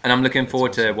I'm looking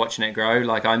forward to watching it grow.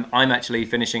 Like I'm actually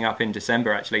finishing up in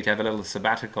December to have a little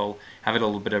sabbatical, have a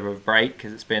little bit of a break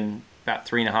because it's been about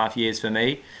 3.5 years for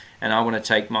me, and I want to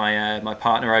take my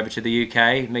partner over to the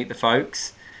UK, meet the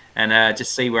folks, and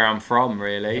just see where I'm from,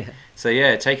 really. Yeah. So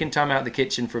yeah, taking time out of the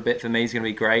kitchen for a bit for me is going to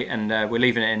be great, and we're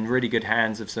leaving it in really good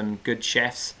hands of some good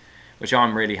chefs, which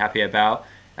I'm really happy about.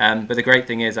 But the great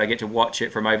thing is I get to watch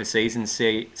it from overseas and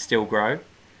see it still grow,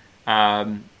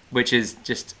 which is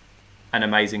just an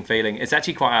amazing feeling. It's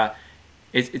actually quite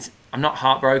I'm not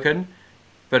heartbroken,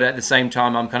 but at the same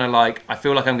time I'm kind of like, I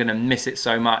feel like I'm going to miss it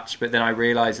so much, but then I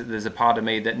realise that there's a part of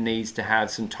me that needs to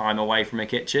have some time away from a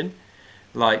kitchen,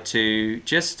 like to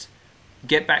just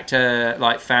get back to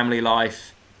like family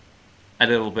life a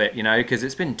little bit, because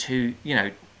it's been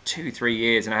 2-3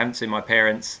 years and I haven't seen my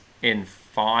parents in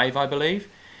 5, I believe.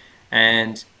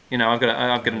 And I've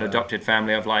got an adopted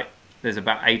family of like, there's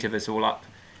about 8 of us all up,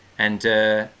 and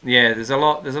there's a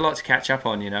lot to catch up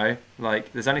on.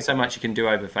 Like there's only so much you can do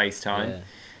over FaceTime. Yeah.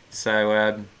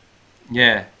 So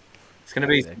Yeah, it's going to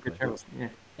be Exactly. good travels. Yeah.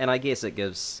 And I guess it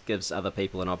gives other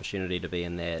people an opportunity to be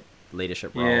in that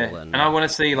leadership role Yeah, and and I want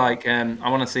to see I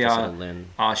want to see to sort of learn.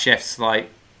 our chefs like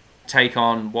take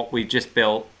on what we've just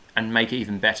built and make it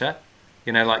even better.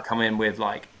 You know, like come in with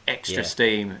like extra Yeah,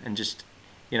 steam and just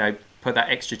put that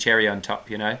extra cherry on top.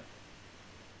 yeah.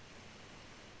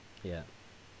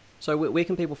 So where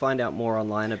can people find out more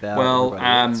online about Well,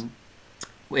 Everybody Eats?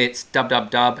 it's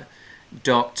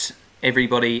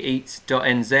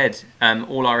www.everybodyeats.nz.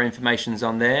 All our information's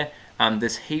on there.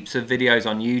 There's heaps of videos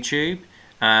on YouTube,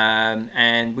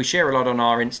 and we share a lot on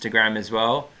our Instagram as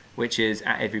well, which is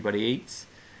at Everybody Eats.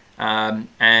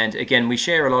 And again, we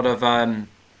share a lot of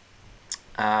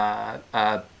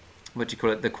what do you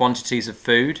call it? The quantities of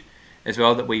food as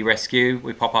well that we rescue.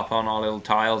 We pop up on our little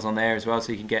tiles on there as well,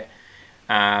 so you can get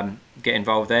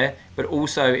involved there. But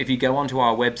also, if you go onto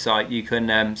our website, you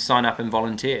can sign up and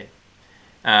volunteer,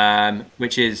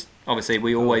 which is obviously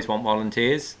we always want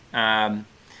volunteers.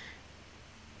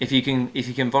 If you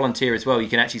can volunteer as well, you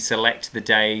can actually select the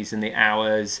days and the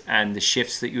hours and the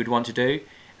shifts that you would want to do.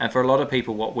 And for a lot of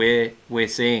people, what we're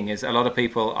seeing is a lot of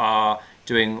people are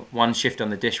doing one shift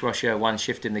on the dishwasher, one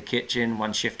shift in the kitchen,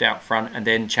 one shift out front, and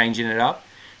then changing it up.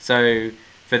 So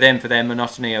for their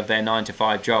monotony of their 9 to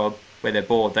 5 job, where they're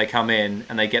bored, they come in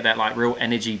and they get that like real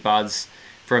energy buzz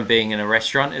from being in a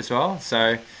restaurant as well.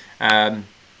 So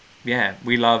yeah,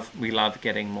 we love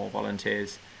getting more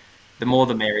volunteers. The more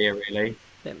the merrier, really.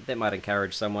 That might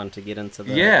encourage someone to get into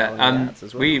the Yeah, culinary arts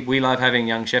as well. we love having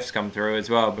young chefs come through as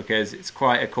well because it's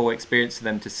quite a cool experience for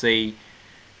them to see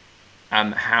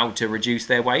how to reduce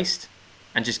their waste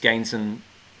and just gain some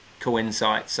cool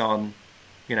insights on,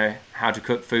 how to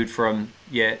cook food from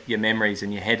your memories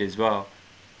in your head as well,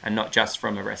 and not just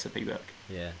from a recipe book.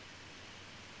 Yeah.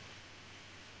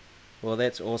 Well,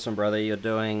 that's awesome, brother. You're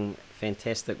doing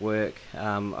fantastic work.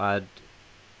 I'd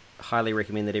highly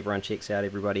recommend that everyone checks out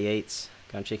Everybody Eats.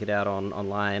 Go and check it out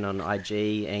online on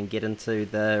IG and get into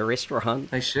the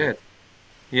restaurant. They should.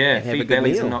 Yeah, And have a feed good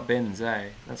bellies meal. and not bins, eh?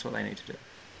 That's what they need to do.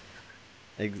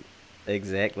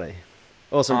 Exactly.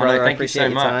 Awesome, Oh, brother. no, I thank you appreciate so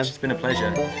your much. time. It's been a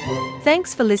pleasure.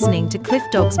 Thanks for listening to Cliff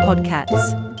Dogs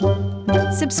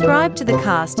Podcasts. Subscribe to the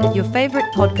cast at your favorite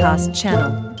podcast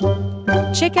channel.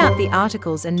 Check out the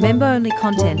articles and member-only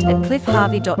content at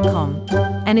cliffharvey.com.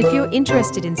 And if you're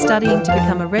interested in studying to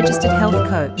become a registered health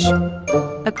coach,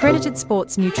 accredited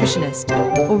sports nutritionist,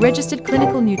 or registered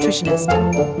clinical nutritionist,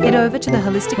 head over to the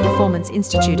Holistic Performance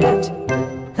Institute at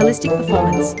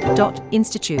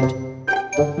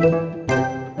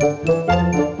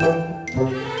holisticperformance.institute.